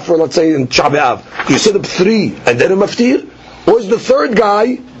haftarah for, let's say, in Tisha B'Av, you set up 3 and then a maftir, or is the third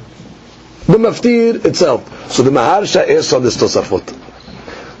guy the maftir itself? So the Maharsha asks on this Tosafot.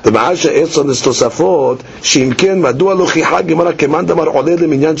 The Maharsha asks on this Tosafot, Shimken madua lo chiha Gemara keman damar oleh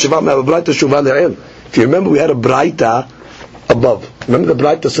leminyan shiv'ah me'abraita shuvah le'el. If you remember, we had a braita above. Remember the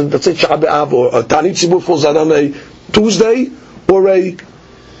braita said, let's say Tisha B'Av or a Tanit Tzibur falls on a Tuesday or a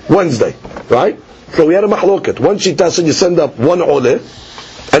Wednesday, right? So we had a mahloket. One shita said you send up 1 oleh,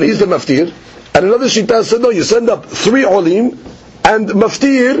 and he's the maftir, and another shita said no, you send up 3 olim, and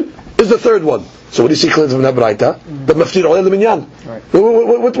maftir is the third one. So what do you see clear from that braita? The maftir oleh leminyan.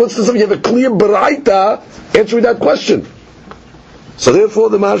 What's this? You have a clear braita answering that question. So therefore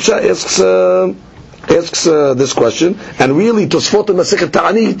the Maharsha asks this question, and really Tosfot and Masechet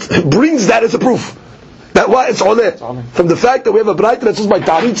Ta'anit brings that as a proof. That why it's oleh. From the fact that we have a braita that says by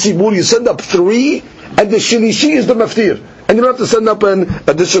Ta'anit Sibur you send up 3, and the shilishi is the maftir, and you don't have to send up an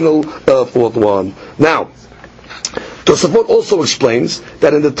additional 4th one. Now, Tosafot also explains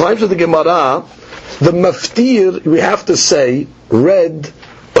that in the times of the Gemara, the maftir, we have to say, read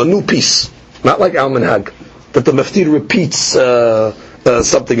a new piece. Not like Al-Manhag, that the maftir repeats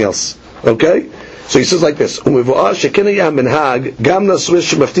something else. Okay? So he says like this, even according to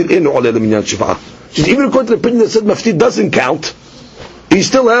the opinion that said maftir doesn't count, he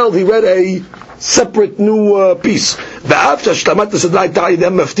still held, he read a separate new piece.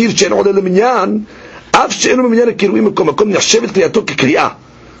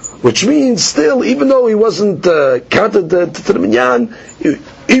 Which means still, even though he wasn't counted to the minyan,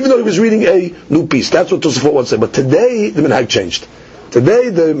 even though he was reading a new piece. That's what Tosafot would say. But today, the minhag changed. Today,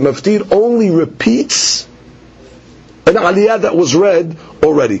 the maftir only repeats an aliyah that was read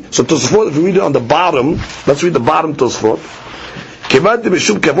already. So Tosafot, if you read it on the bottom, let's read the bottom Tosafot. Let's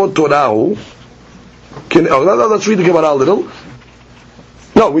read the Gemara a little.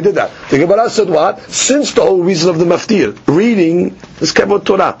 No, we did that. The Gemara said what? Since the whole reason of the maftir, reading is kavod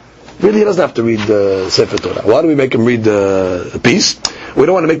Torah. Really, he doesn't have to read the Sefer Torah. Why do we make him read the piece? We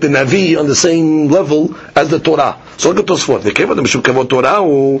don't want to make the Navi on the same level as the Torah. So look at Tosfot. The kavod Torah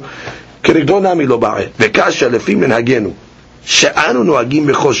כנגדו נמי לא באה, וכאשר לפי מנהגנו, שאנו נוהגים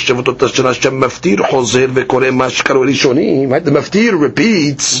בכל שבתות השנה, שהמפטיר חוזר וקורא מה שקראו ראשונים, the maftir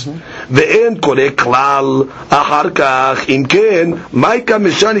repeats, ואין קורא כלל אחר כך, אם כן, מה יקה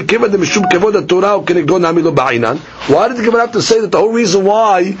משני כבד משום כבוד התורה, וכנגדו נמי לא בעינן? Why did the Gemara have to say that the whole reason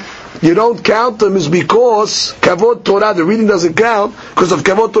why you don't count them is because kavod Torah, the reading doesn't count, because of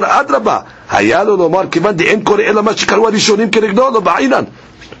kavod Torah, אדרבה, היה לו לומר, כיוון דאין קורא אלא מה שקראו הראשונים כנגדו, לא בעינן.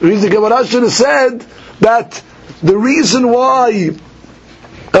 The Gemara should have said that the reason why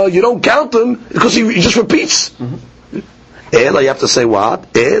you don't count them because he just repeats. You have to say what?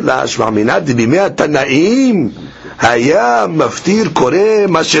 You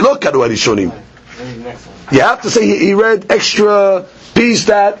have to say he read extra piece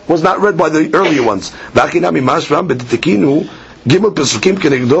that was not read by the earlier ones. Gimel Pesukim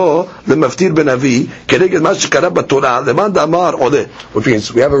kenegdo lemaftir ben avi keneged ma shekara b'Torah leman damar odeh. Which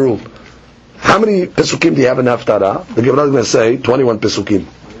means we have a rule. How many Pesukim do you have in Haftarah? The Gemara is going to say 21 Pesukim.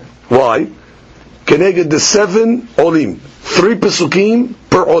 Why? Keneged the 7 olim. 3 Pesukim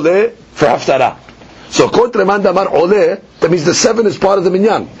per oleh for Haftarah. So according to leman damar oleh, that means the 7 is part of the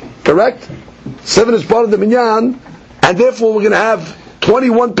minyan. Correct? 7 is part of the minyan, and therefore we're going to have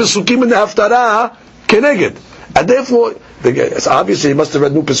 21 Pesukim in the Haftarah keneged. And therefore, it's obviously he must have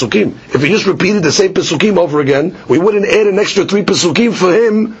read new Pesukim. If he just repeated the same Pesukim over again, we wouldn't add an extra 3 Pesukim for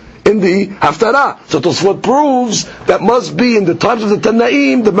him in the Haftarah. So Tosfot proves that must be in the times of the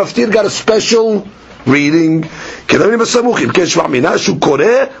Tanaim, the Maftir got a special reading. So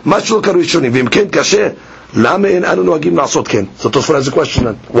Tosfot has a question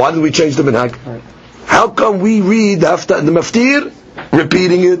then. Why did we change the minhag? How come we read after the Maftir,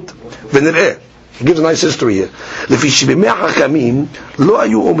 repeating it? He gives a nice history here. לפי שבימי החכמים לא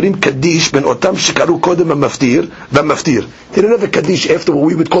היו אומרים קדיש בין אותם שקראו קודם המפטיר והמפטיר. They didn't have a קדיש after what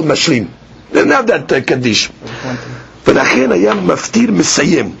we would call משלים. They didn't have that קדיש. ולכן היה מפטיר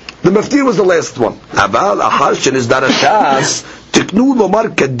מסיים. The מפטיר was the last one. אבל אחר שנסדר הש"ס תקנו לומר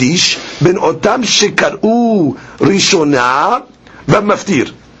קדיש בין אותם שקראו ראשונה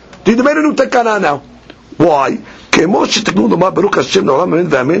והמפטיר. They made a new takana now. Why? כמו שתקנו לומר ברוך השם לעולם אמן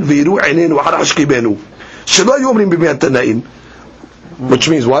ואמן ויראו עינינו אחר השכיבנו שלא היו אומרים בימי התנאים. Which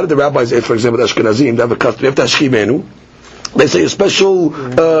means, why did the rabbis, for example, the Ashkenazim, they have a custom, after השכיבנו, they say a special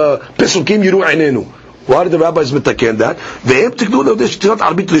פסוקים יראו עינינו. Why did the rabbis mitaken that? והם תקנו לו שתפילת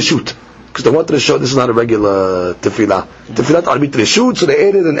ערבית רשות, because they wanted to show this is not a regular tefillah. Tefillat arbit reshut, so they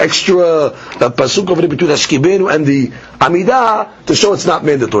added an extra pasuk over between Hashkibenu and the Amidah to show it's not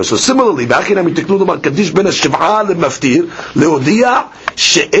mandatory. So similarly,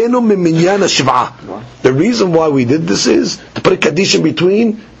 the reason why we did this is to put a Kaddish in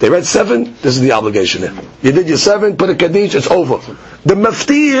between. They read 7, this is the obligation here. You did your 7, put a Kaddish, it's over. The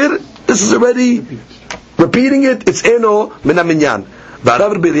Maftir, this is already repeating it, it's Eno min ha-minyan.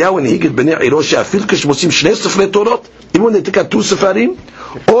 והרב רבי אליהו הנהיג את בני עירו שאפילו כשמוצאים 2 ספרי תורות, even when they take out 2 ספרים,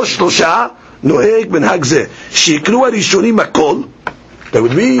 או 3, נוהג מנהג זה, שיקראו הראשונים הכל, they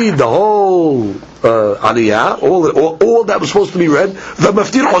would read the whole עלייה, all that was supposed to be read,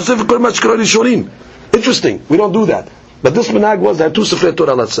 והמפטיר חוזר וכל מה שקראו הראשונים. Interesting, we don't do that. But this minhag was, they had 2 ספרי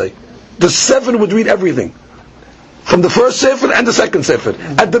תורה, let's say. The 7 would read everything, from the first sefer and the second sefer.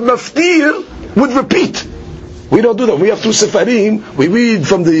 And the maftir would repeat. We don't do that. We have 2 sefarim. We read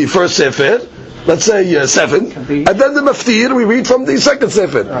from the first sefer, let's say 7, and then the maftir we read from the second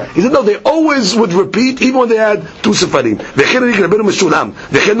sefer. Right. He said no, they always would repeat even when they had 2 sefarim.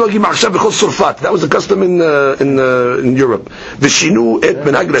 That was the custom in Europe. V'shinu et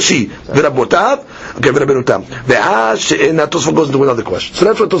menhag rashi v'rabotav v'rabbenutam. Tosfot goes into another question. So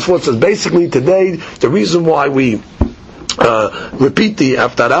that's what Tosfot says. Basically, today the reason why we repeat the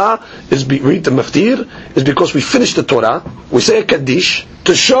Haftarah read the Maftir is because we finish the Torah, we say a Kaddish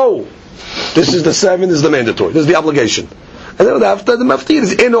to show this is the 7, this is the mandatory, this is the obligation. And then after the Maftir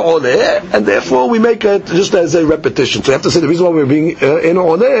is Eno Oleh, and therefore we make it just as a repetition. So you have to say the reason why we're being Eno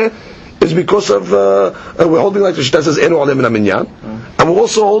Oleh is because of we're holding like the Shita says Eno Oleh min ha-minyan, and we're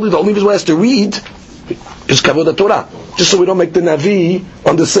also holding the only reason why has to read is Kavod Torah, just so we don't make the Navi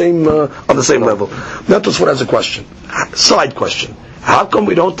on the same level. That was what has a question. Side question. How come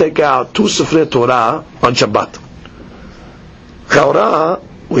we don't take out 2 Sifrei Torah on Shabbat? Chaura,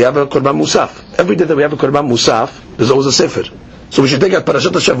 we have a Korban Musaf. Every day that we have a Korban Musaf, there's always a Sefer. So we should take out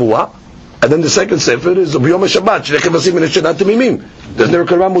Parashat HaShavua, and then the second Sefer is Yom HaShabbat. There's never a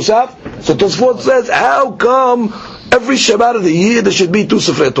Korban Musaf. So Tosfot says, how come every Shabbat of the year there should be 2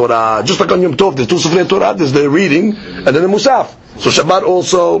 Sifrei Torah? Just like on Yom Tov, there's 2 Sifrei Torah, there's the reading, and then the Musaf. So Shabbat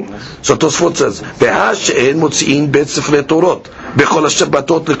also, so Tosfot says, "Ve'ha she'en motzi'in bet sifrei torot bechol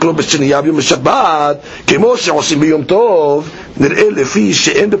haShabbatot leklo b'sheniyav yom haShabbat kemo she'osim b'yom tov nir'eh lefi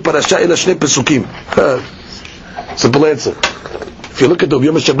she'en beparasha ela shnei pesukim." Simple answer. If you look at the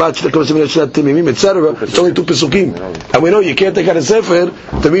Yom HaShabbat, etc., it's only 2 pesukim, and we know you can't take out a sefer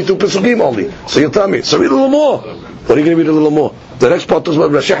to read 2 pesukim only. So you tell me, so read a little more. What are you going to read a little more? The next part is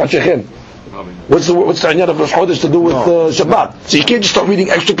about Rashi HaShechem. What's the inyan of Rosh Chodesh to do with Shabbat? So you can't just start reading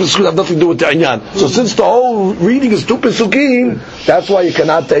extra pesukim, have nothing to do with the inyan. So since the whole reading is 2 pesukim, that's why you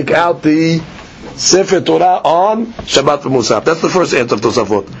cannot take out the Sefer Torah on Shabbat v'Musaf. That's the first answer of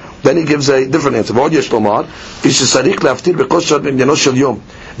Tosafot. Then he gives a different answer. ועוד יש לומר, שצריך להפטיר בכל שעות בעניינו של יום.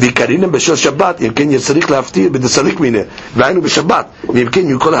 ויקרינם בשעות שבת, אם כן צריך להפטיר בדסריק מיניה. והיינו בשבת. ואם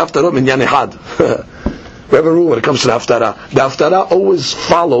כן יכל ההפטרות מעניין אחד. We have a rule when it comes to the haftarah. The haftarah always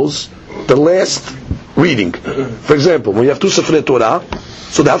follows the last reading. For example, when you have two Sefer Torah,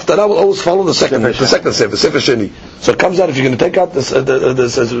 so the haftarah will always follow the second Sefer, Sefer Sheni. So it comes out if you're going to take out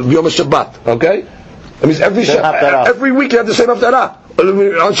the Yom Shabbat, okay? That means every week you have the same haftarah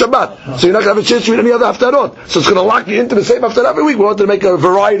on Shabbat. So you're not going to have a chance to read any other haftarot. So it's going to lock you into the same haftarah every week. We want to make a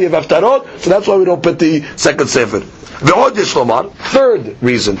variety of haftarot, so that's why we don't put the second Sefer. ועוד יש לומר, third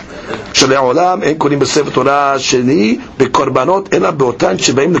reason, שלעולם אין קוראים בספר תורה שני בקורבנות אלא באותן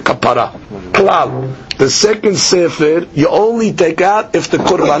שבאים לכפרה. כלל, the second sefer you only take out if the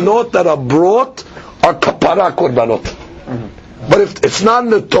korbanot that are brought are kapara korbanot. But if it's not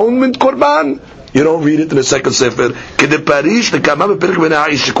an atonement korban, you don't read it in the second sefer. כדפריש לכמה בפרק בין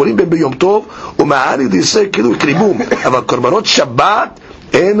האיש שקוראים בין ביום טוב ומעני דיסא כאילו קריבום. אבל קורבנות שבת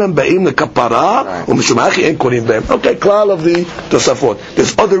אינם באים לכפרה ומשום הכי אין קוראים בהם. Okay, כלל of the Tosafot.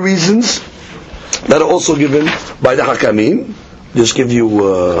 There's other reasons that are also given by the Hakamim. Just give you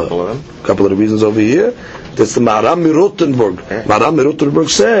a couple of the reasons over here. That's the Maharam Mirotenburg. Maharam Mirotenburg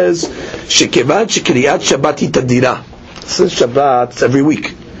says שכיוון שקריאת שבת היא תדירה. Since Shabbat, it's every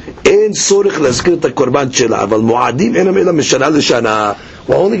week. אין צורך להזכיר את הקורבן שלה, אבל מועדים אינם אלא משנה לשנה.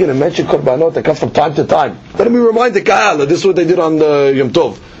 We're only going to mention korbanot that come from time to time. Then we remind the Kahal that this is what they did on Yom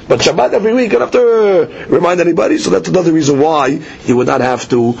Tov. But Shabbat every week, you don't have to remind anybody, so that's another reason why he would not have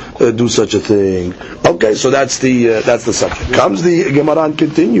to do such a thing. Okay, so that's the subject. Comes the Gemara and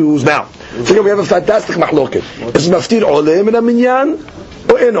continues. Now, we have a fantastic mahloket. Is maftir oleh min ha-minyan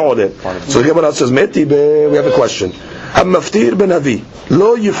or in oleh? So the Gemara says, Metibe, we have a question. המפטיר בנביא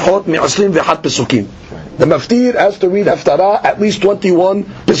לא יפחות מ-21 פסוקים. The maftir has to read haftarah at least 21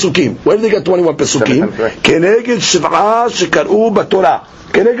 pesukim. Where did they get 21 pesukim? כנגד 7 שקראו בתורה.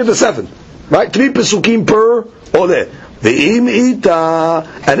 כנגד the 7. Right? 3 pesukim per עולה. ואם איתה,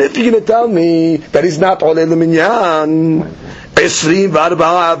 and if you're going to tell me that he's not עולה למניין,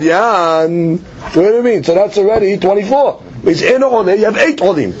 24 אביין, what do you mean? So that's already 24. Means in עולה, you have 8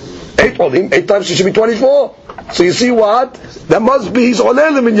 עולים. 8 עולים, 8 times it should be 24. So you see what? That must be his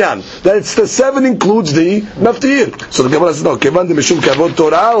oleh leminyan. That it's the 7 includes the maftir. So the Gemara says no. Kevan de mishum kavod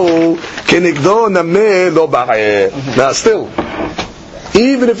Torah o kenegdo nameh lo ba'eh. Now still,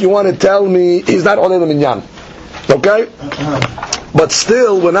 even if you want to tell me he's not oleh leminyan, okay? But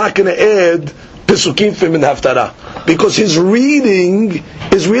still, we're not going to add pesukim for him in haftarah because his reading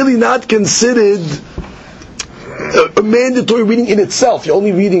is really not considered a mandatory reading in itself. You're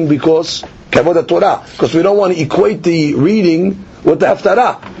only reading because Kavod Torah, because we don't want to equate the reading with the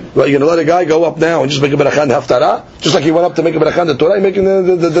haftarah. Well, you're going to let a guy go up now and just make a beracha in the haftarah, just like he went up to make a beracha in the Torah, he's making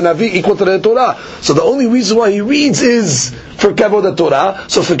the Navi equal to the Torah. So the only reason why he reads is for Kavod Torah.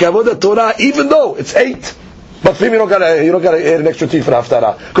 So for Kavod Torah, even though it's 8, but for him you don't gotta add an extra T for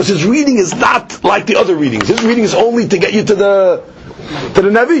haftarah, because his reading is not like the other readings. His reading is only to get you to the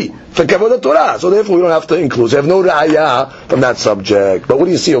Navi for Kavod Torah. So therefore we don't have to include. So we have no ra'ayah from that subject. But what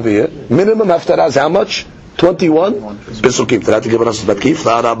do you see over here? Minimum haftarah is how much? 21 pesukim. Tara give us the kif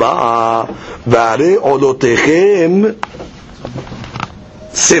rabba vare olotechem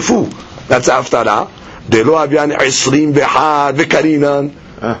sefu. That's haftarah. Delo avian 21 vekarinan.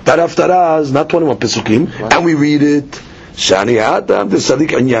 That haftarah is not 21 pesukim, and we read it. Shani Adam the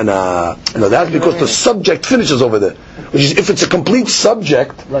Sadiq Anyana. No, that's because the subject finishes over there. Which is, if it's a complete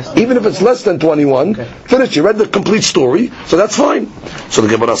subject, even if it's less than 21, finish. You read the complete story, so that's fine. So the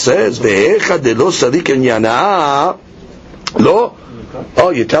Gemara says, "Ve'echa de lo Sadiq Anyana lo." Oh,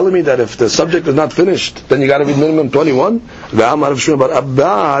 you're telling me that if the subject is not finished, then you got to read minimum 21? I was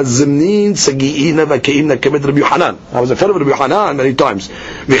a fellow of Rabbi Yohanan many times.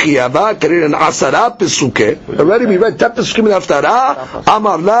 Already we read 10 pesukim in haftarah.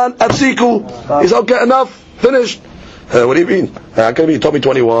 Amar lan afsiku. Is okay enough? Finished. What do you mean? How can you told me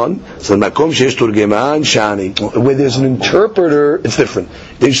 21? So makom sheish turgeman shani. Where there's an interpreter, it's different.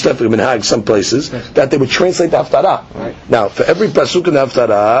 They used to have minhag some places that they would translate the haftarah. Right. Now, for every pasuk in the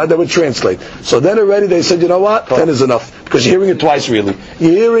haftarah, they would translate. So then already they said, you know what? 10 is enough. Because you're hearing it twice really.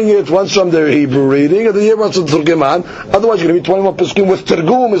 You're hearing it once from the Hebrew reading, and then you hear once from the turgeman. Otherwise you're going to be 21 pasukim with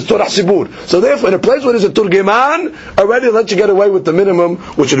turgum, is Torah Sibur. So therefore, in a place where there's a turgeman, already let you get away with the minimum,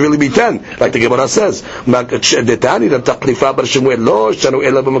 which should really be 10. Like the Gemara says. תחליפה בר שמואל לא שנו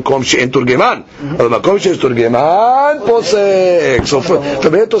אלא במקום שאין תורגמן אבל במקום שיש תורגמן פוסק. So for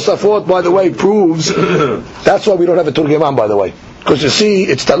the Tosafot, by the way, proves that's why we don't have a turgeman, by the way. Because you see,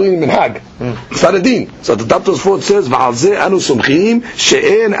 it's talui minhag. It's not a din. So the top Tosfot says, "V'al zeh anu sumchim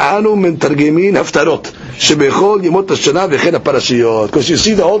she'en anu mentargemin haftarot shebechol yemot hashana v'chen haparashiyot." Because you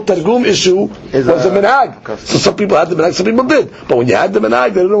see, the whole targum issue was a minhag. So some people had the minhag, some people did. But when you had the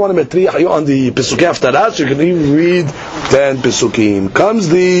minhag, they didn't want to metriach you on the pesukei haftarah, so you can even read 10 pesukim. Comes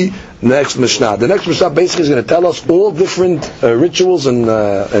the next Mishnah. The next Mishnah basically is going to tell us all different rituals and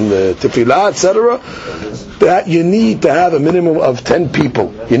the tefillah, etc. That you need to have a minimum of 10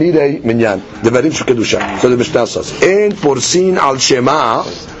 people. You need a minyan. Devarim shel kedusha. So the Mishnah says, "En porsin al shema,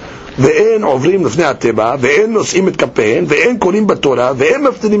 ve'en ovrim lefnei ateba, ve'en nos'im et kapein, ve'en kolim b'torah, ve'en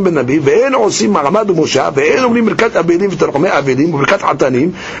maftinim b'nabi, ve'en osim ma'amad u'moshav, ve'en omrim birkat abelim v'tarchumei abelim u'birkat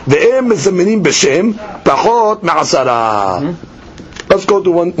hatanim, ve'en mezamenim b'shem pachot me'asara." Let's go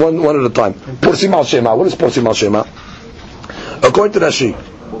to one at a time. Porsim al shema. What is porsim al shema? According to Rashi,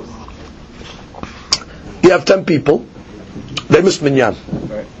 you have 10 people. They missed minyan.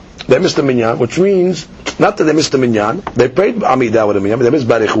 They missed the minyan, which means not that they missed the minyan. They prayed Amidah with the minyan, but they missed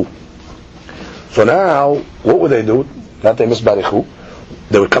barichu. So now, what would they do? Not they missed barichu.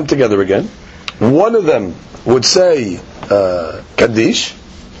 They would come together again. One of them would say Kaddish.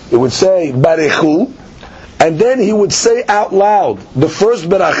 He would say barichu. And then he would say out loud the first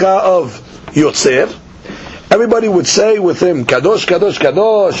beracha of Yotzer. Everybody would say with him, Kadosh, Kadosh,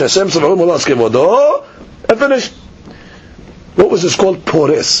 Kadosh, Hashem Tzavarim Ulas Kevodo, and finish. What was this called?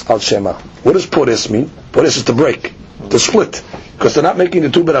 Pores al Shema. What does pores mean? Pores is to break, to split. Because they're not making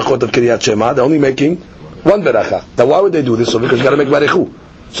the 2 berachot of Kriyat Shema, they're only making 1 beracha. Now why would they do this? So because you got to make barichu.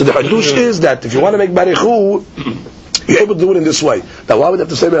 So the hadush is that if you want to make barichu, you're able to do it in this way. Now why would you have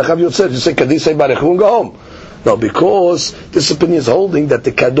to say beracha Yotzer? You say Kaddish, say barichu, and go home. No, because this opinion is holding that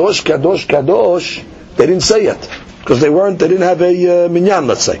the Kadosh, Kadosh, Kadosh, they didn't say it. Because they didn't have a minyan,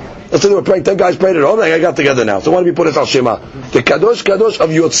 let's say. Let's say they were praying, 10 guys prayed at home, they got together now. So why do we put it al Shema? The Kadosh, Kadosh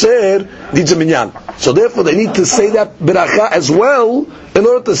of Yotzer needs a minyan. So therefore they need to say that beracha as well, in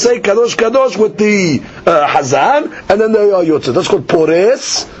order to say Kadosh, Kadosh with the Hazan, and then the Yotzer. That's called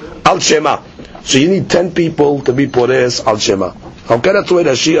Pores al Shema. So you need 10 people to be Pores al Shema. Okay, that's the way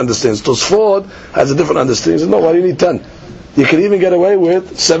that she understands. Tosfot has a different understanding. He says, no, why do you need 10? You can even get away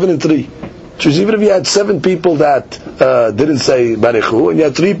with 7 and 3. So even if you had 7 people that didn't say Barichu, and you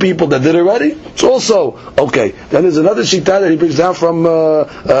had 3 people that did already, it's also okay. Then there's another shita that he brings down from the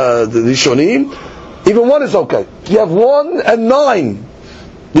Rishonim. Even 1 is okay. You have 1 and 9.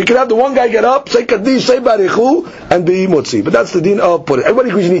 You can have the 1 guy get up, say Kaddish, say Barichu, and be Motzi. But that's the din of Pureh. Everybody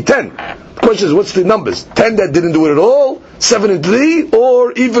agrees you need 10. The question is, what's the numbers? 10 that didn't do it at all, 7 and 3,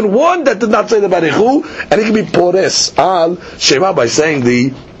 or even 1 that did not say the Barichu, and it can be Pores al Shema by saying the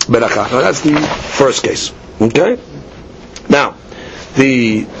Beracha. Now that's the first case. Okay? Now,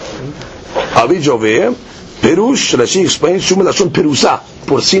 the Avij over here, Perush, Rashi explains, Shumel Lashon Perusa.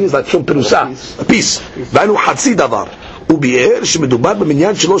 Porsin is Lashon Perusa, a piece. V'anu Hatzi Davar. וביאר שמדובר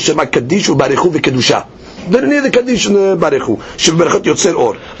במניין שלו שמה קדיש ובריחו וקדושה. דרני זה קדיש ובריחו, שבברכת יוצר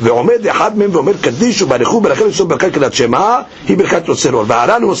אור. ועומד אחד מהם ואומר קדיש ובריחו, ברכת יוצר ברכת קריאת שמע, היא ברכת יוצר אור.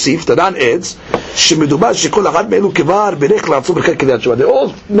 והר"ן הוסיף, תר"ן עץ, שמדובר שכל אחד מאלו כבר ברך לעצור ברכת קריאת שמע. They all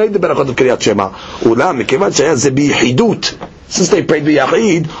made the ברכות of קריאת שמע. אולם, מכיוון שהיה זה ביחידות, since they prayed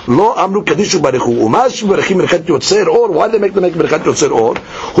ביחיד, לא אמרו קדיש ובריחו. ומה שבברכים ברכת יוצר אור, why they make them make ברכת יוצר אור?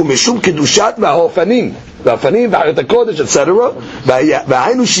 הוא משום קדושת והאופנים. והאופנים ואחרת הקודש, etc.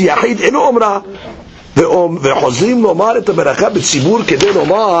 והיינו שיחיד אינו אומרה, וחוזרים לומר את הברכה בציבור כדי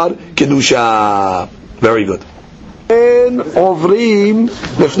לומר קדושה. Very good. אין עוברים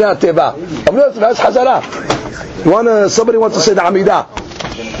לפני התיבה. עוברים לפני התיבה, אז חזרה. Somebody wants to say the עמידה.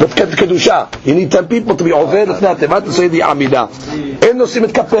 But קדושה. You need 10 people to be עובר לפני התיבה to say the עמידה. אין נושאים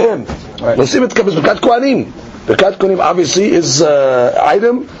את כפיהם. נושאים את כפיהם. ברכת כהנים. ברכת כהנים obviously is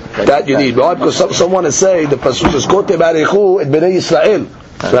item that you need. Why? Because someone is saying the pasuk is kote barichu et bnei Yisrael.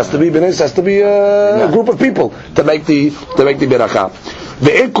 So it has to be a group of people to make the beracha.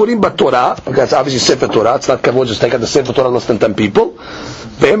 Ve'en korim b'Torah. That's obviously Sefer Torah. It's not kavod just take out the Sefer Torah less than 10 people.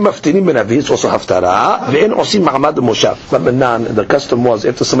 Ve'en maftinim b'navi. It's also haftarah. Ve'en osim ma'amad u'moshav. But Benan, the custom was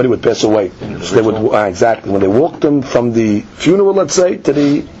after somebody would pass away, so they would exactly when they walked them from the funeral, let's say, to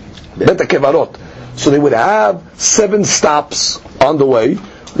the Bet HaKevarot. So they would have 7 stops on the way.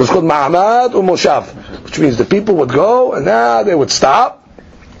 It was called Ma'amad or Moshav, which means the people would go and now they would stop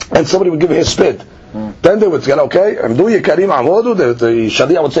and somebody would give his spit. Then they would get, okay, Amdu Yekarim Amodu, the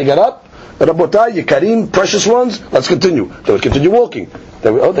Shadiah would say, get up, Rabotai, Yekarim, precious ones, let's continue. They would continue walking.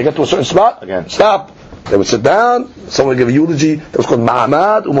 They get to a certain spot, again, stop. They would sit down, someone would give a eulogy. That was called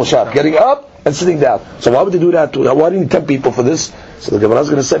ma'amad u'moshab, getting up and sitting down. So why would they do that? Why do you need 10 people for this? So the Gemara is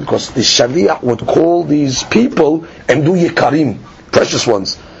going to say, because the shaliach would call these people amdu yikarim, precious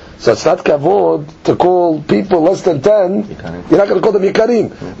ones. So it's not kavod to call people less than 10. You're not going to call them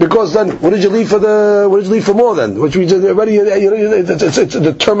yikarim, because then what did you leave for more then? Which we just already, it's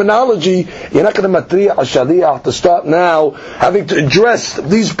the terminology. You're not going to matriya a shaliach to start now having to address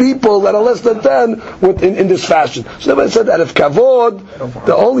these people that are less than 10 in this fashion. So they said that if kavod,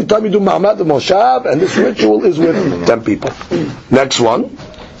 the only time you do ma'amad and moshab, and this ritual is with 10 people. Next one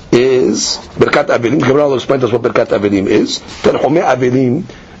is Birkat Avelim. Gemara will explain to us what Birkat Avelim is. Tanchumei Avelim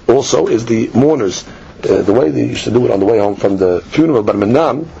also is the mourners. The way they used to do it on the way home from the funeral, Bar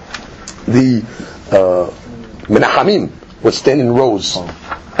Minnam, the Menachamim would stand in rows,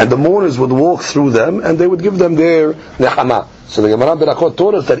 and the mourners would walk through them, and they would give them their Nechama. So the Gemara Berakot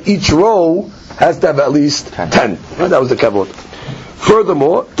taught us that each row has to have at least 10. That was the kavod.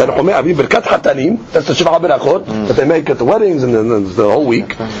 Furthermore, Tanchumei Avelim Birkat Hatanim, that's the Shivcha Berakot that they make at the weddings and the whole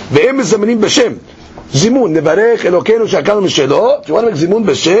week. Ve'em mizamenim b'shem. Zimun, nevarech Elokeinu she'akal mishelo. If you want to make zimun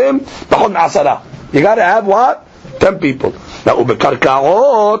b'shem, pachot me'asara. You got to have what? 10 people. Now,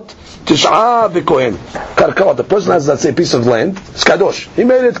 ubekarkaot tish'a v'kohen. Karkaot, the person has, let's say, a piece of land. It's kadosh. He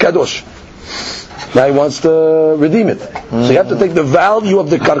made it kadosh. Now he wants to redeem it. So you have to take the value of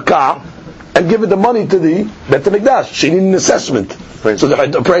the karka and give it the money to the Bet HaMikdash. So you need an assessment. So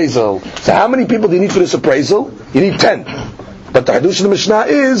the appraisal. So how many people do you need for this appraisal? You need 10. But the Hadush of the Mishnah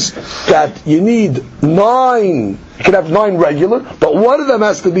is that you need 9. You can have 9 regular, but one of them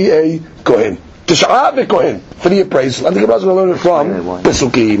has to be a Kohen. Tish'a v'Kohen for the appraisal. And the Gemara is going to learn it from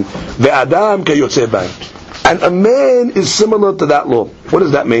Pesukim. Ve'adam keyotzeh b'hem. And a man is similar to that law. What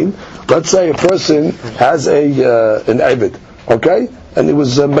does that mean? Let's say a person has an Eved, okay? And it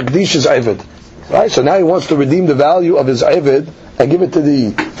was Magdish's Eved. Right? So now he wants to redeem the value of his Eved and give it to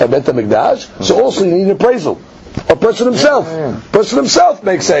the Bet HaMikdash. So also you need an appraisal. A person himself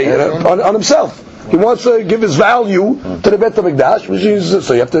makes on himself. He wants to give his value to the Bet HaMikdash, which is,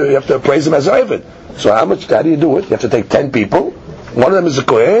 so you have to appraise him as an Eved. So how do you do it? You have to take 10 people. One of them is a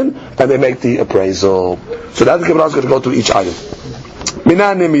Kohen, and they make the appraisal. So that's the Gemara is going to go through each item.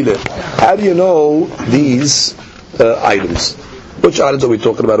 How do you know these items? Which items are we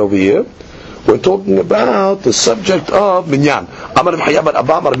talking about over here? We're talking about the subject of minyan. Amar Rabbi Chaya bar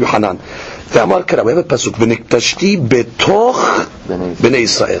Abba Amar Rabbi Yochanan. Ve'amar kara, we have a pasuk. V'niktashti betoch b'nei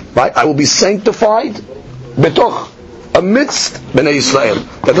Yisrael. Right? I will be sanctified betoch, amidst b'nei Yisrael.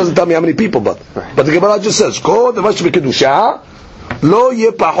 That doesn't tell me how many people, but the Gemara just says, Ko devash b'kedusha lo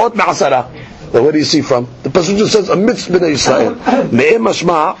yeh pachot me'asara. Now, where do you see from? The pasuk just says amidst b'nei Yisrael. Me'em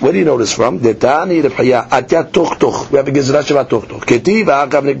mashma. Where do you notice from? Detani Rabbi Chaya atya toch toch. We have a gezerah sheva toch toch. Ketiv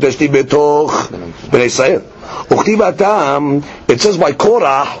ha'akav nikdashti betoch b'nei Yisrael. Uchtiv atam. It says by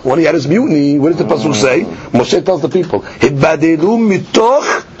Korah when he had his mutiny. What does the pasuk say? Moshe tells the people, Hibadelu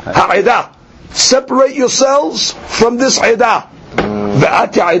mitoch ha'edah. Separate yourselves from this edah.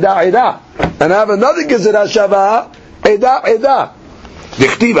 Ve'atya edah edah. And have another gezerah sheva edah edah. By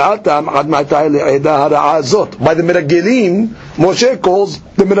the Meragelim, Moshe calls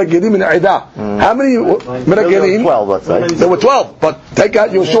the Meragelim in Eidah. How many Meragelim? 12, let's say. There were 12, but take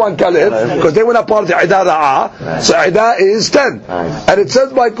out Yoshua and Caleb, because they were not part of the Eidah Ra'ah, so Eidah is 10. And it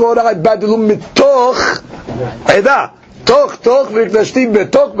says by Korah, Badilum mitoch Eidah. Toch, v'ikdashti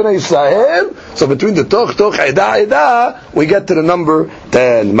betoch b'nei Yisrael. So between the toch, Eidah, we get to the number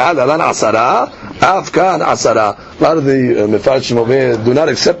 10. Ma'alalan asara, afkan asara. A lot of the Mefarshim over here do not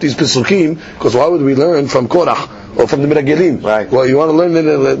accept these pesukim, because why would we learn from Korah or from the Meragelim? Right. Well, you want to learn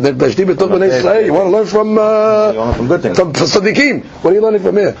the Dashti betoch b'nei Yisrael. You want to learn from good things. From Sadiqim. What are you learning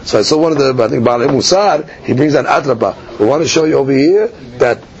from here? So I saw one of the, I think Baalei Musar, he brings an atrapa. We want to show you over here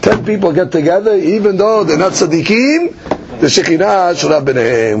that 10 people get together, even though they're not Sadiqim, the Shekinah should have been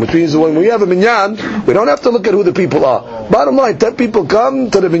a, which means when we have a minyan, we don't have to look at who the people are. Bottom line, 10 people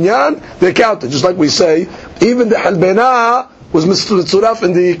come to the minyan, they're counted. Just like we say, even the halbena was mitzuraf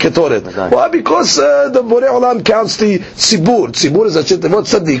in the ketoret. Okay. Why? Because the Borei Olam counts the tzibur. Tzibur is a chittavot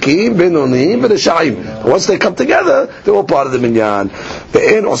tzadikim, benonim, v'nesha'im. Once they come together, they're all part of the minyan.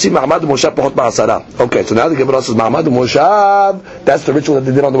 Ve'en osim ma'amad u'moshav pachot ma'asara. Okay, so now the Gemara says ma'amad u'moshav. That's the ritual that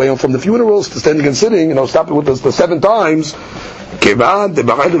they did on the way home from the funerals, to standing and sitting, stopping with us the 7 times. Kevan de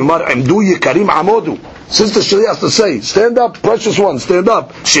ba'ad u'mar amdu yikarim amodu. Since the Sharia has to say, stand up, precious one, stand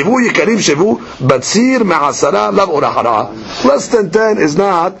up. Shivu yikarim shivu, batzir ma'asara lav orahara. Less than 10 is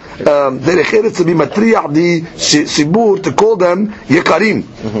not, derech eretz to be matriach the shibur, to call them yikarim.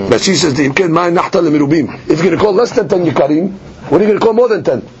 But she says, if you're going to call less than 10 yikarim, what are you going to call more than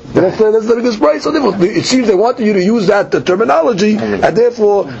 10? That's the biggest price. So therefore, it seems they wanted you to use that terminology, and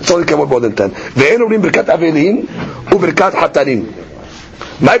therefore it's only come more than 10. Ve'en אומרים ברכת אבלים וברכת חתנים.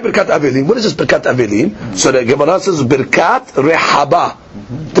 My Birkat Avelim. What is this Birkat Avelim? So the Gemara says Birkat Rehaba.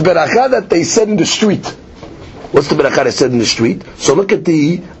 The Berakah that they said in the street. What's the Berakah they said in the street? So look at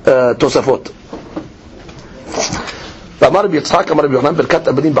the Tosafot. אמר רבי יצחק, אמר רבי יוחנן, ברכת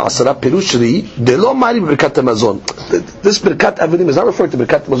אבלים בעשרה פירוש שלי, דלא מערי בברכת המזון. This ברכת אבלים is not referring to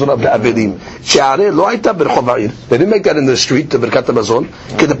ברכת המזון of the אבלים. שהרי לא הייתה ברחוב העיר. They didn't make that in the street, ברכת המזון,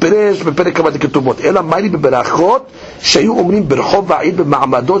 כדפרש בפרק כמה כתובות, אלא מערי בברכות שהיו אומרים ברחוב העיר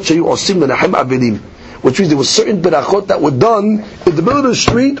במעמדות שהיו עושים לנחם אבלים. Which means there were certain berachot that were done in the middle of the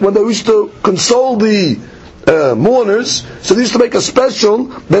street when they used to console the mourners, so they used to make a special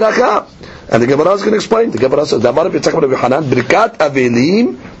berachah. And the Gemara is going to explain. The Gemara says, "Damar b'yitzchak bar Yochanan, birkat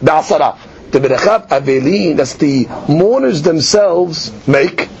avelim ba'asara." The birkat avelim, that's the mourners themselves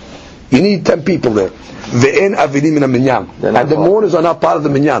make. You need 10 people there. Ve'en avelim min minyan, and the mourners are not part of the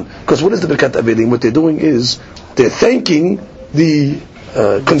minyan. Because what is the birkat avelim? What they're doing is they're thanking the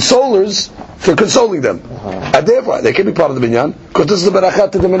consolers for consoling them, and therefore they can be part of the minyan because this is the barakah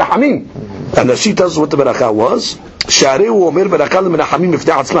to the menachamim. And the she tells us what the barakah was. Shari'u omer barakah lemenachamim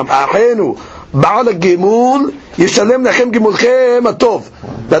mifnei atzlam. Achenu ba'al hagimul yishalem lachem gimulchem atov.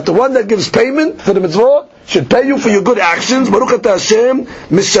 That the one that gives payment for the mitzvot should pay you for your good actions. Baruch atah Hashem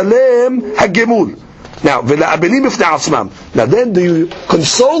mishalem hagimul. Now v'la'abelim mifnei atzlam. Now then the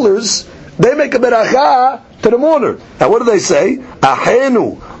consolers, they make a barakah to the mourner. Now what do they say?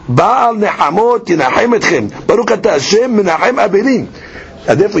 Achenu ba'al nechamot yinachem etchem. Baruch atah Hashem menachem abelim.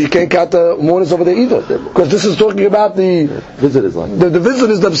 And therefore you can't count the mourners over there either, because this is talking about the visitors. The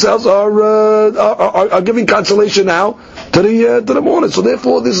visitors themselves are giving consolation now to the mourners. So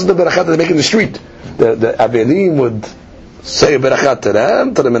therefore, this is the berachat that they make in the street. The avelim would say a berachat to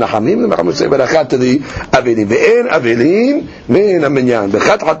them, to the menachamim. The menachamim would say a berachat to the avelim. Ve'en avelim min aminyan.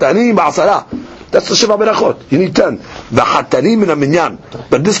 Bechat hatanim ba'asara. That's the Shiva berachot. You need 10. The hatanim min aminyan.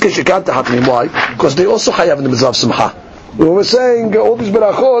 But in this case you can't the hatanim. Why? Because they also chayav in the mitzvah of simcha. When we're saying all these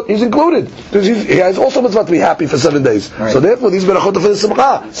berachot, he's included. He has also mitzvah to be happy for 7 days. Right. So therefore, these berachot are for the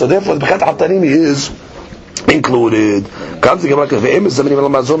simcha. So therefore, the berachat hatanim is included. You cannot say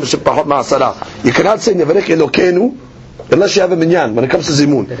nevarech elokenu unless you have a minyan when it comes to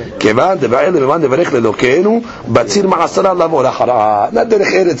zimun. Not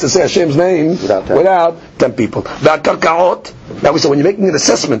derech eretz to say Hashem's name without 10 people. Now we said when you're making an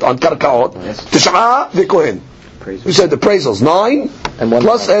assessment on karkaot, tish'a v'kohen. We said the appraisals 9 and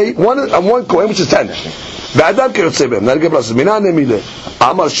plus a 1 and 1 kohen, which is 10. V'adam k'yotzei b'hem. Now the Gemara says, Minan nemile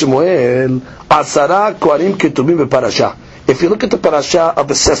Amar Shemuel Asara kohanim ketubim v'parasha. If you look at the parasha of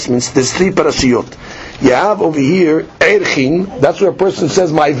assessments, there's 3 parashiyot. You have over here erchin. That's where a person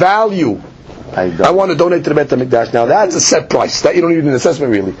says, my value, I want to donate to the Beit HaMikdash. Now that's a set price. That you don't need an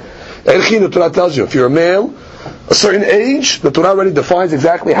assessment really. Erchin, the Torah tells you, if you're a male, a certain age, the Torah already defines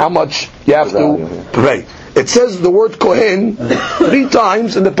exactly how much you have to pay. It says the word kohen 3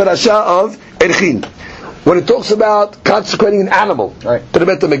 times in the parasha of Erchin. When it talks about consecrating an animal to the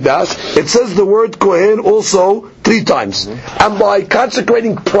Beit HaMikdash, it says the word kohen also 3 times. And by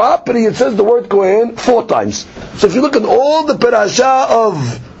consecrating property, it says the word kohen 4 times. So if you look at all the parasha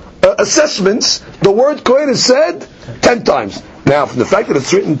of assessments, the word kohen is said 10 times. Now, from the fact that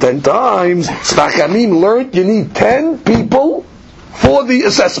it's written 10 times, Chachamim learned you need 10 people for the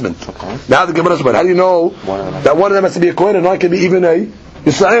assessment. Okay. Now the Gemara says, how do you know that one of them has to be a Kohen and one can be even a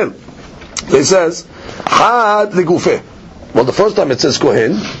Yisrael? So it says, Had legufeh. Well, the first time it says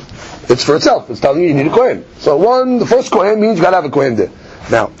Kohen, it's for itself. It's telling you need a Kohen. So the first Kohen means you got to have a Kohen there.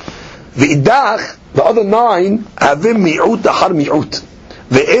 Now, v'idach, the other 9, havim mi'ut achar mi'ut.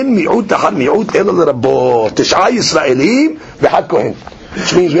 Ve'en mi'ut achar mi'ut ela l'rabot. Tish'a Yisraelim v'had Kohen.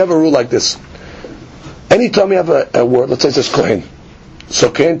 Which means we have a rule like this. Anytime we have a word, let's say it says Kohen. So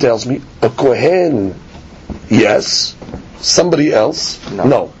Kohen tells me, a Kohen, yes. Somebody else,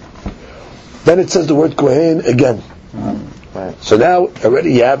 no. Then it says the word Kohen again. Right. So now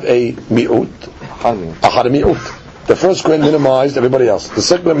already you have a mi'ut, achar mi'ut. The first Kohen minimized everybody else. The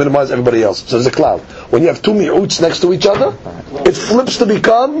second one minimized everybody else. So there's a cloud. When you have 2 mi'uts next to each other, it flips to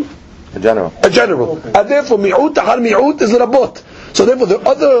become a general. And therefore mi'ut, achar mi'ut is rabot. So therefore the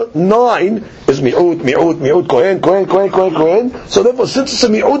other 9 is mi'ut, kohen. So therefore since it's a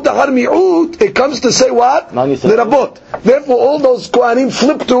mi'ut, achar mi'ut, it comes to say what? The rabot. Therefore all those kohanim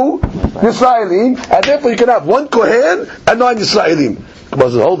flip to Yisraelim, and therefore you can have 1 kohen and 9 Yisraelim. Come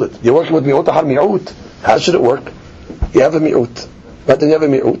on, hold it. You're working with mi'ut, achar mi'ut. How should it work? You have a mi'ut. Right, then you have a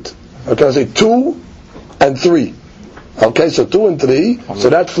mi'ut. Okay, I say 2 and 3. Okay, so 2 and 3. So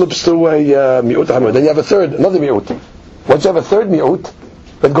that flips to a mi'ut hamid. Then you have another mi'ut. Once you have a third mi'ut,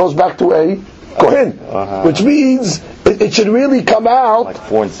 it goes back to a kohen, which means it should really come out like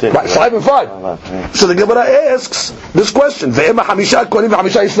 4 and 6, right, 5 and 5. So the Gemara asks this question: Ve'ema hamisha kohenim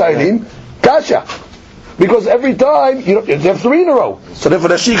v'hamisha Yisraelim kasha. Because every time you have 3 in a row. So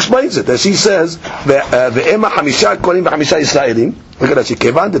therefore, she explains it. She says, "Ve'ema hamisha kohenim v'hamisha Yisraelim." Look at that. She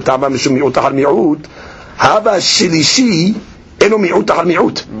kevan detama mishum mi'ut ahar mi'ut. Hava shilishi eno mi'ut ahar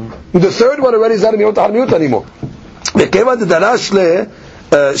mi'ut. The third one already is not a mi'ut ahar mi'ut anymore. Ve'kevan detarash le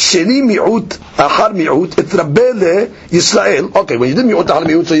sheni mi'ut ahar mi'ut etrabe le Yisrael. Okay, when you did mi'ut ahar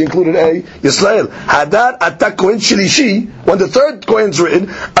mi'ut, so you included a Yisrael. Hadar atak kohen shilishi. When the third kohen's written,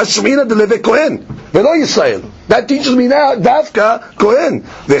 ashmina de leve kohen. Velo Yisrael. That teaches me now, Dafka, Kohen.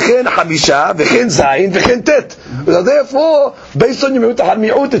 V'chen Hamisha, v'chen Zayin, v'chen Tet. So therefore, based on your mi'ut ahar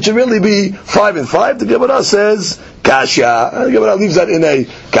mi'ut, it should really be 5 and 5. The Gemara says, Kasha. The Gemara leaves that in a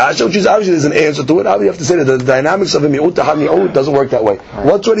Kasha, which is obviously there's an answer to it. Obviously you have to say that the dynamics of a mi'ut ahar mi'ut doesn't work that way.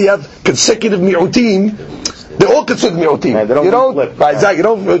 Once when you have consecutive mi'utim, they're all considered mi'utim. You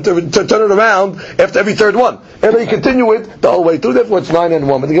don't turn it around after every third one. And then you continue it the whole way through. Therefore, it's 9 and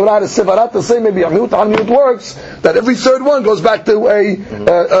 1. But the Gemara had a sevarat to say maybe a mi'ut ahar mi'ut works, that every third one goes back to a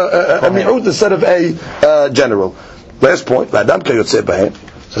mi'ut instead of a general. Last point.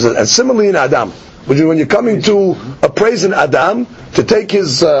 And similarly in Adam, when you're coming to appraise an Adam to take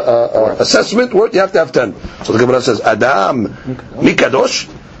his assessment, you have to have 10. So the Gemara says, Adam mikadosh.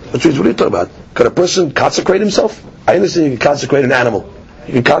 Which means, what are you talking about? Could a person consecrate himself? I understand you can consecrate an animal.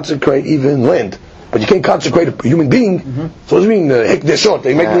 You can consecrate even land. But you can't consecrate a human being. So what does it mean, hekdeshot? Are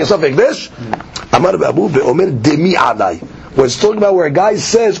you making yourself hekdesh? Amar Abu ve'omer demi alai. When it's talking about where a guy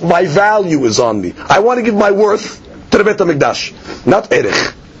says, my value is on me. I want to give my worth to the Beit HaMikdash. Not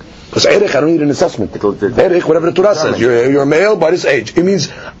erech. Because erech, I don't need an assessment. Erech, whatever the Torah says. You're a male by this age. It means,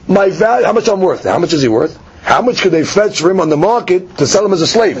 my value, how much I'm worth. How much is he worth? How much could they fetch for him on the market to sell him as a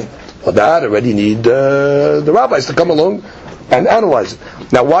slave? Well, that already need the rabbis to come along and analyze it.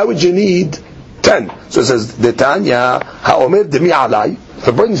 Now, why would you need 10? So it says, Detanya ha'omer demi alai. If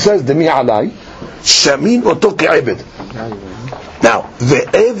a person says demi alai, shamin oto ke'eved. Now,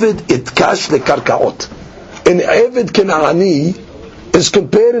 ve'eved itkash lekarkaot. An eved kena'ani is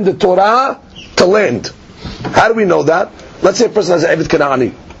compared in the Torah to land. How do we know that? Let's say a person has an eved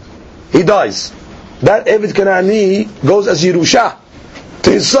kena'ani. He dies. That Eved Kanani goes as Yerusha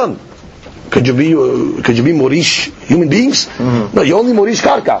to his son. Could you be Morish human beings? Mm-hmm. No, you only Morish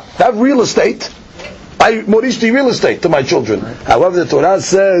Karka. Have real estate. I Morish the real estate to my children. However, the Torah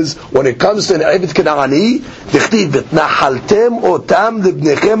says when it comes to an Eved Kanani, Dichtiv v'tnahaltem otam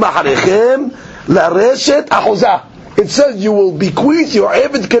libnechem acharechem lareshet ahuzah. It says you will bequeath your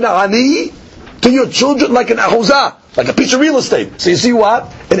Eved Kanani to your children like an ahuzah. Like a piece of real estate. So you see what?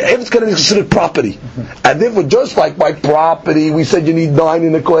 An Eved Kanani is considered property. And therefore, just like by property, we said you need 9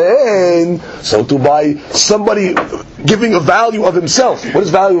 in a Kohen, so to by somebody giving a value of himself. What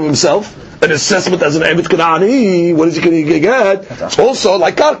is value of himself? An assessment as an Eved Kanani. What is he going to get? It's also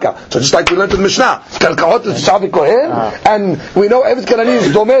like Karka. So just like we learned in the Mishnah. Karkaot is Shavi Kohen, and we know Eved Kanani is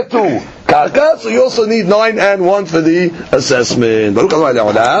Domeh to Karka, so you also need 9 and 1 for the assessment.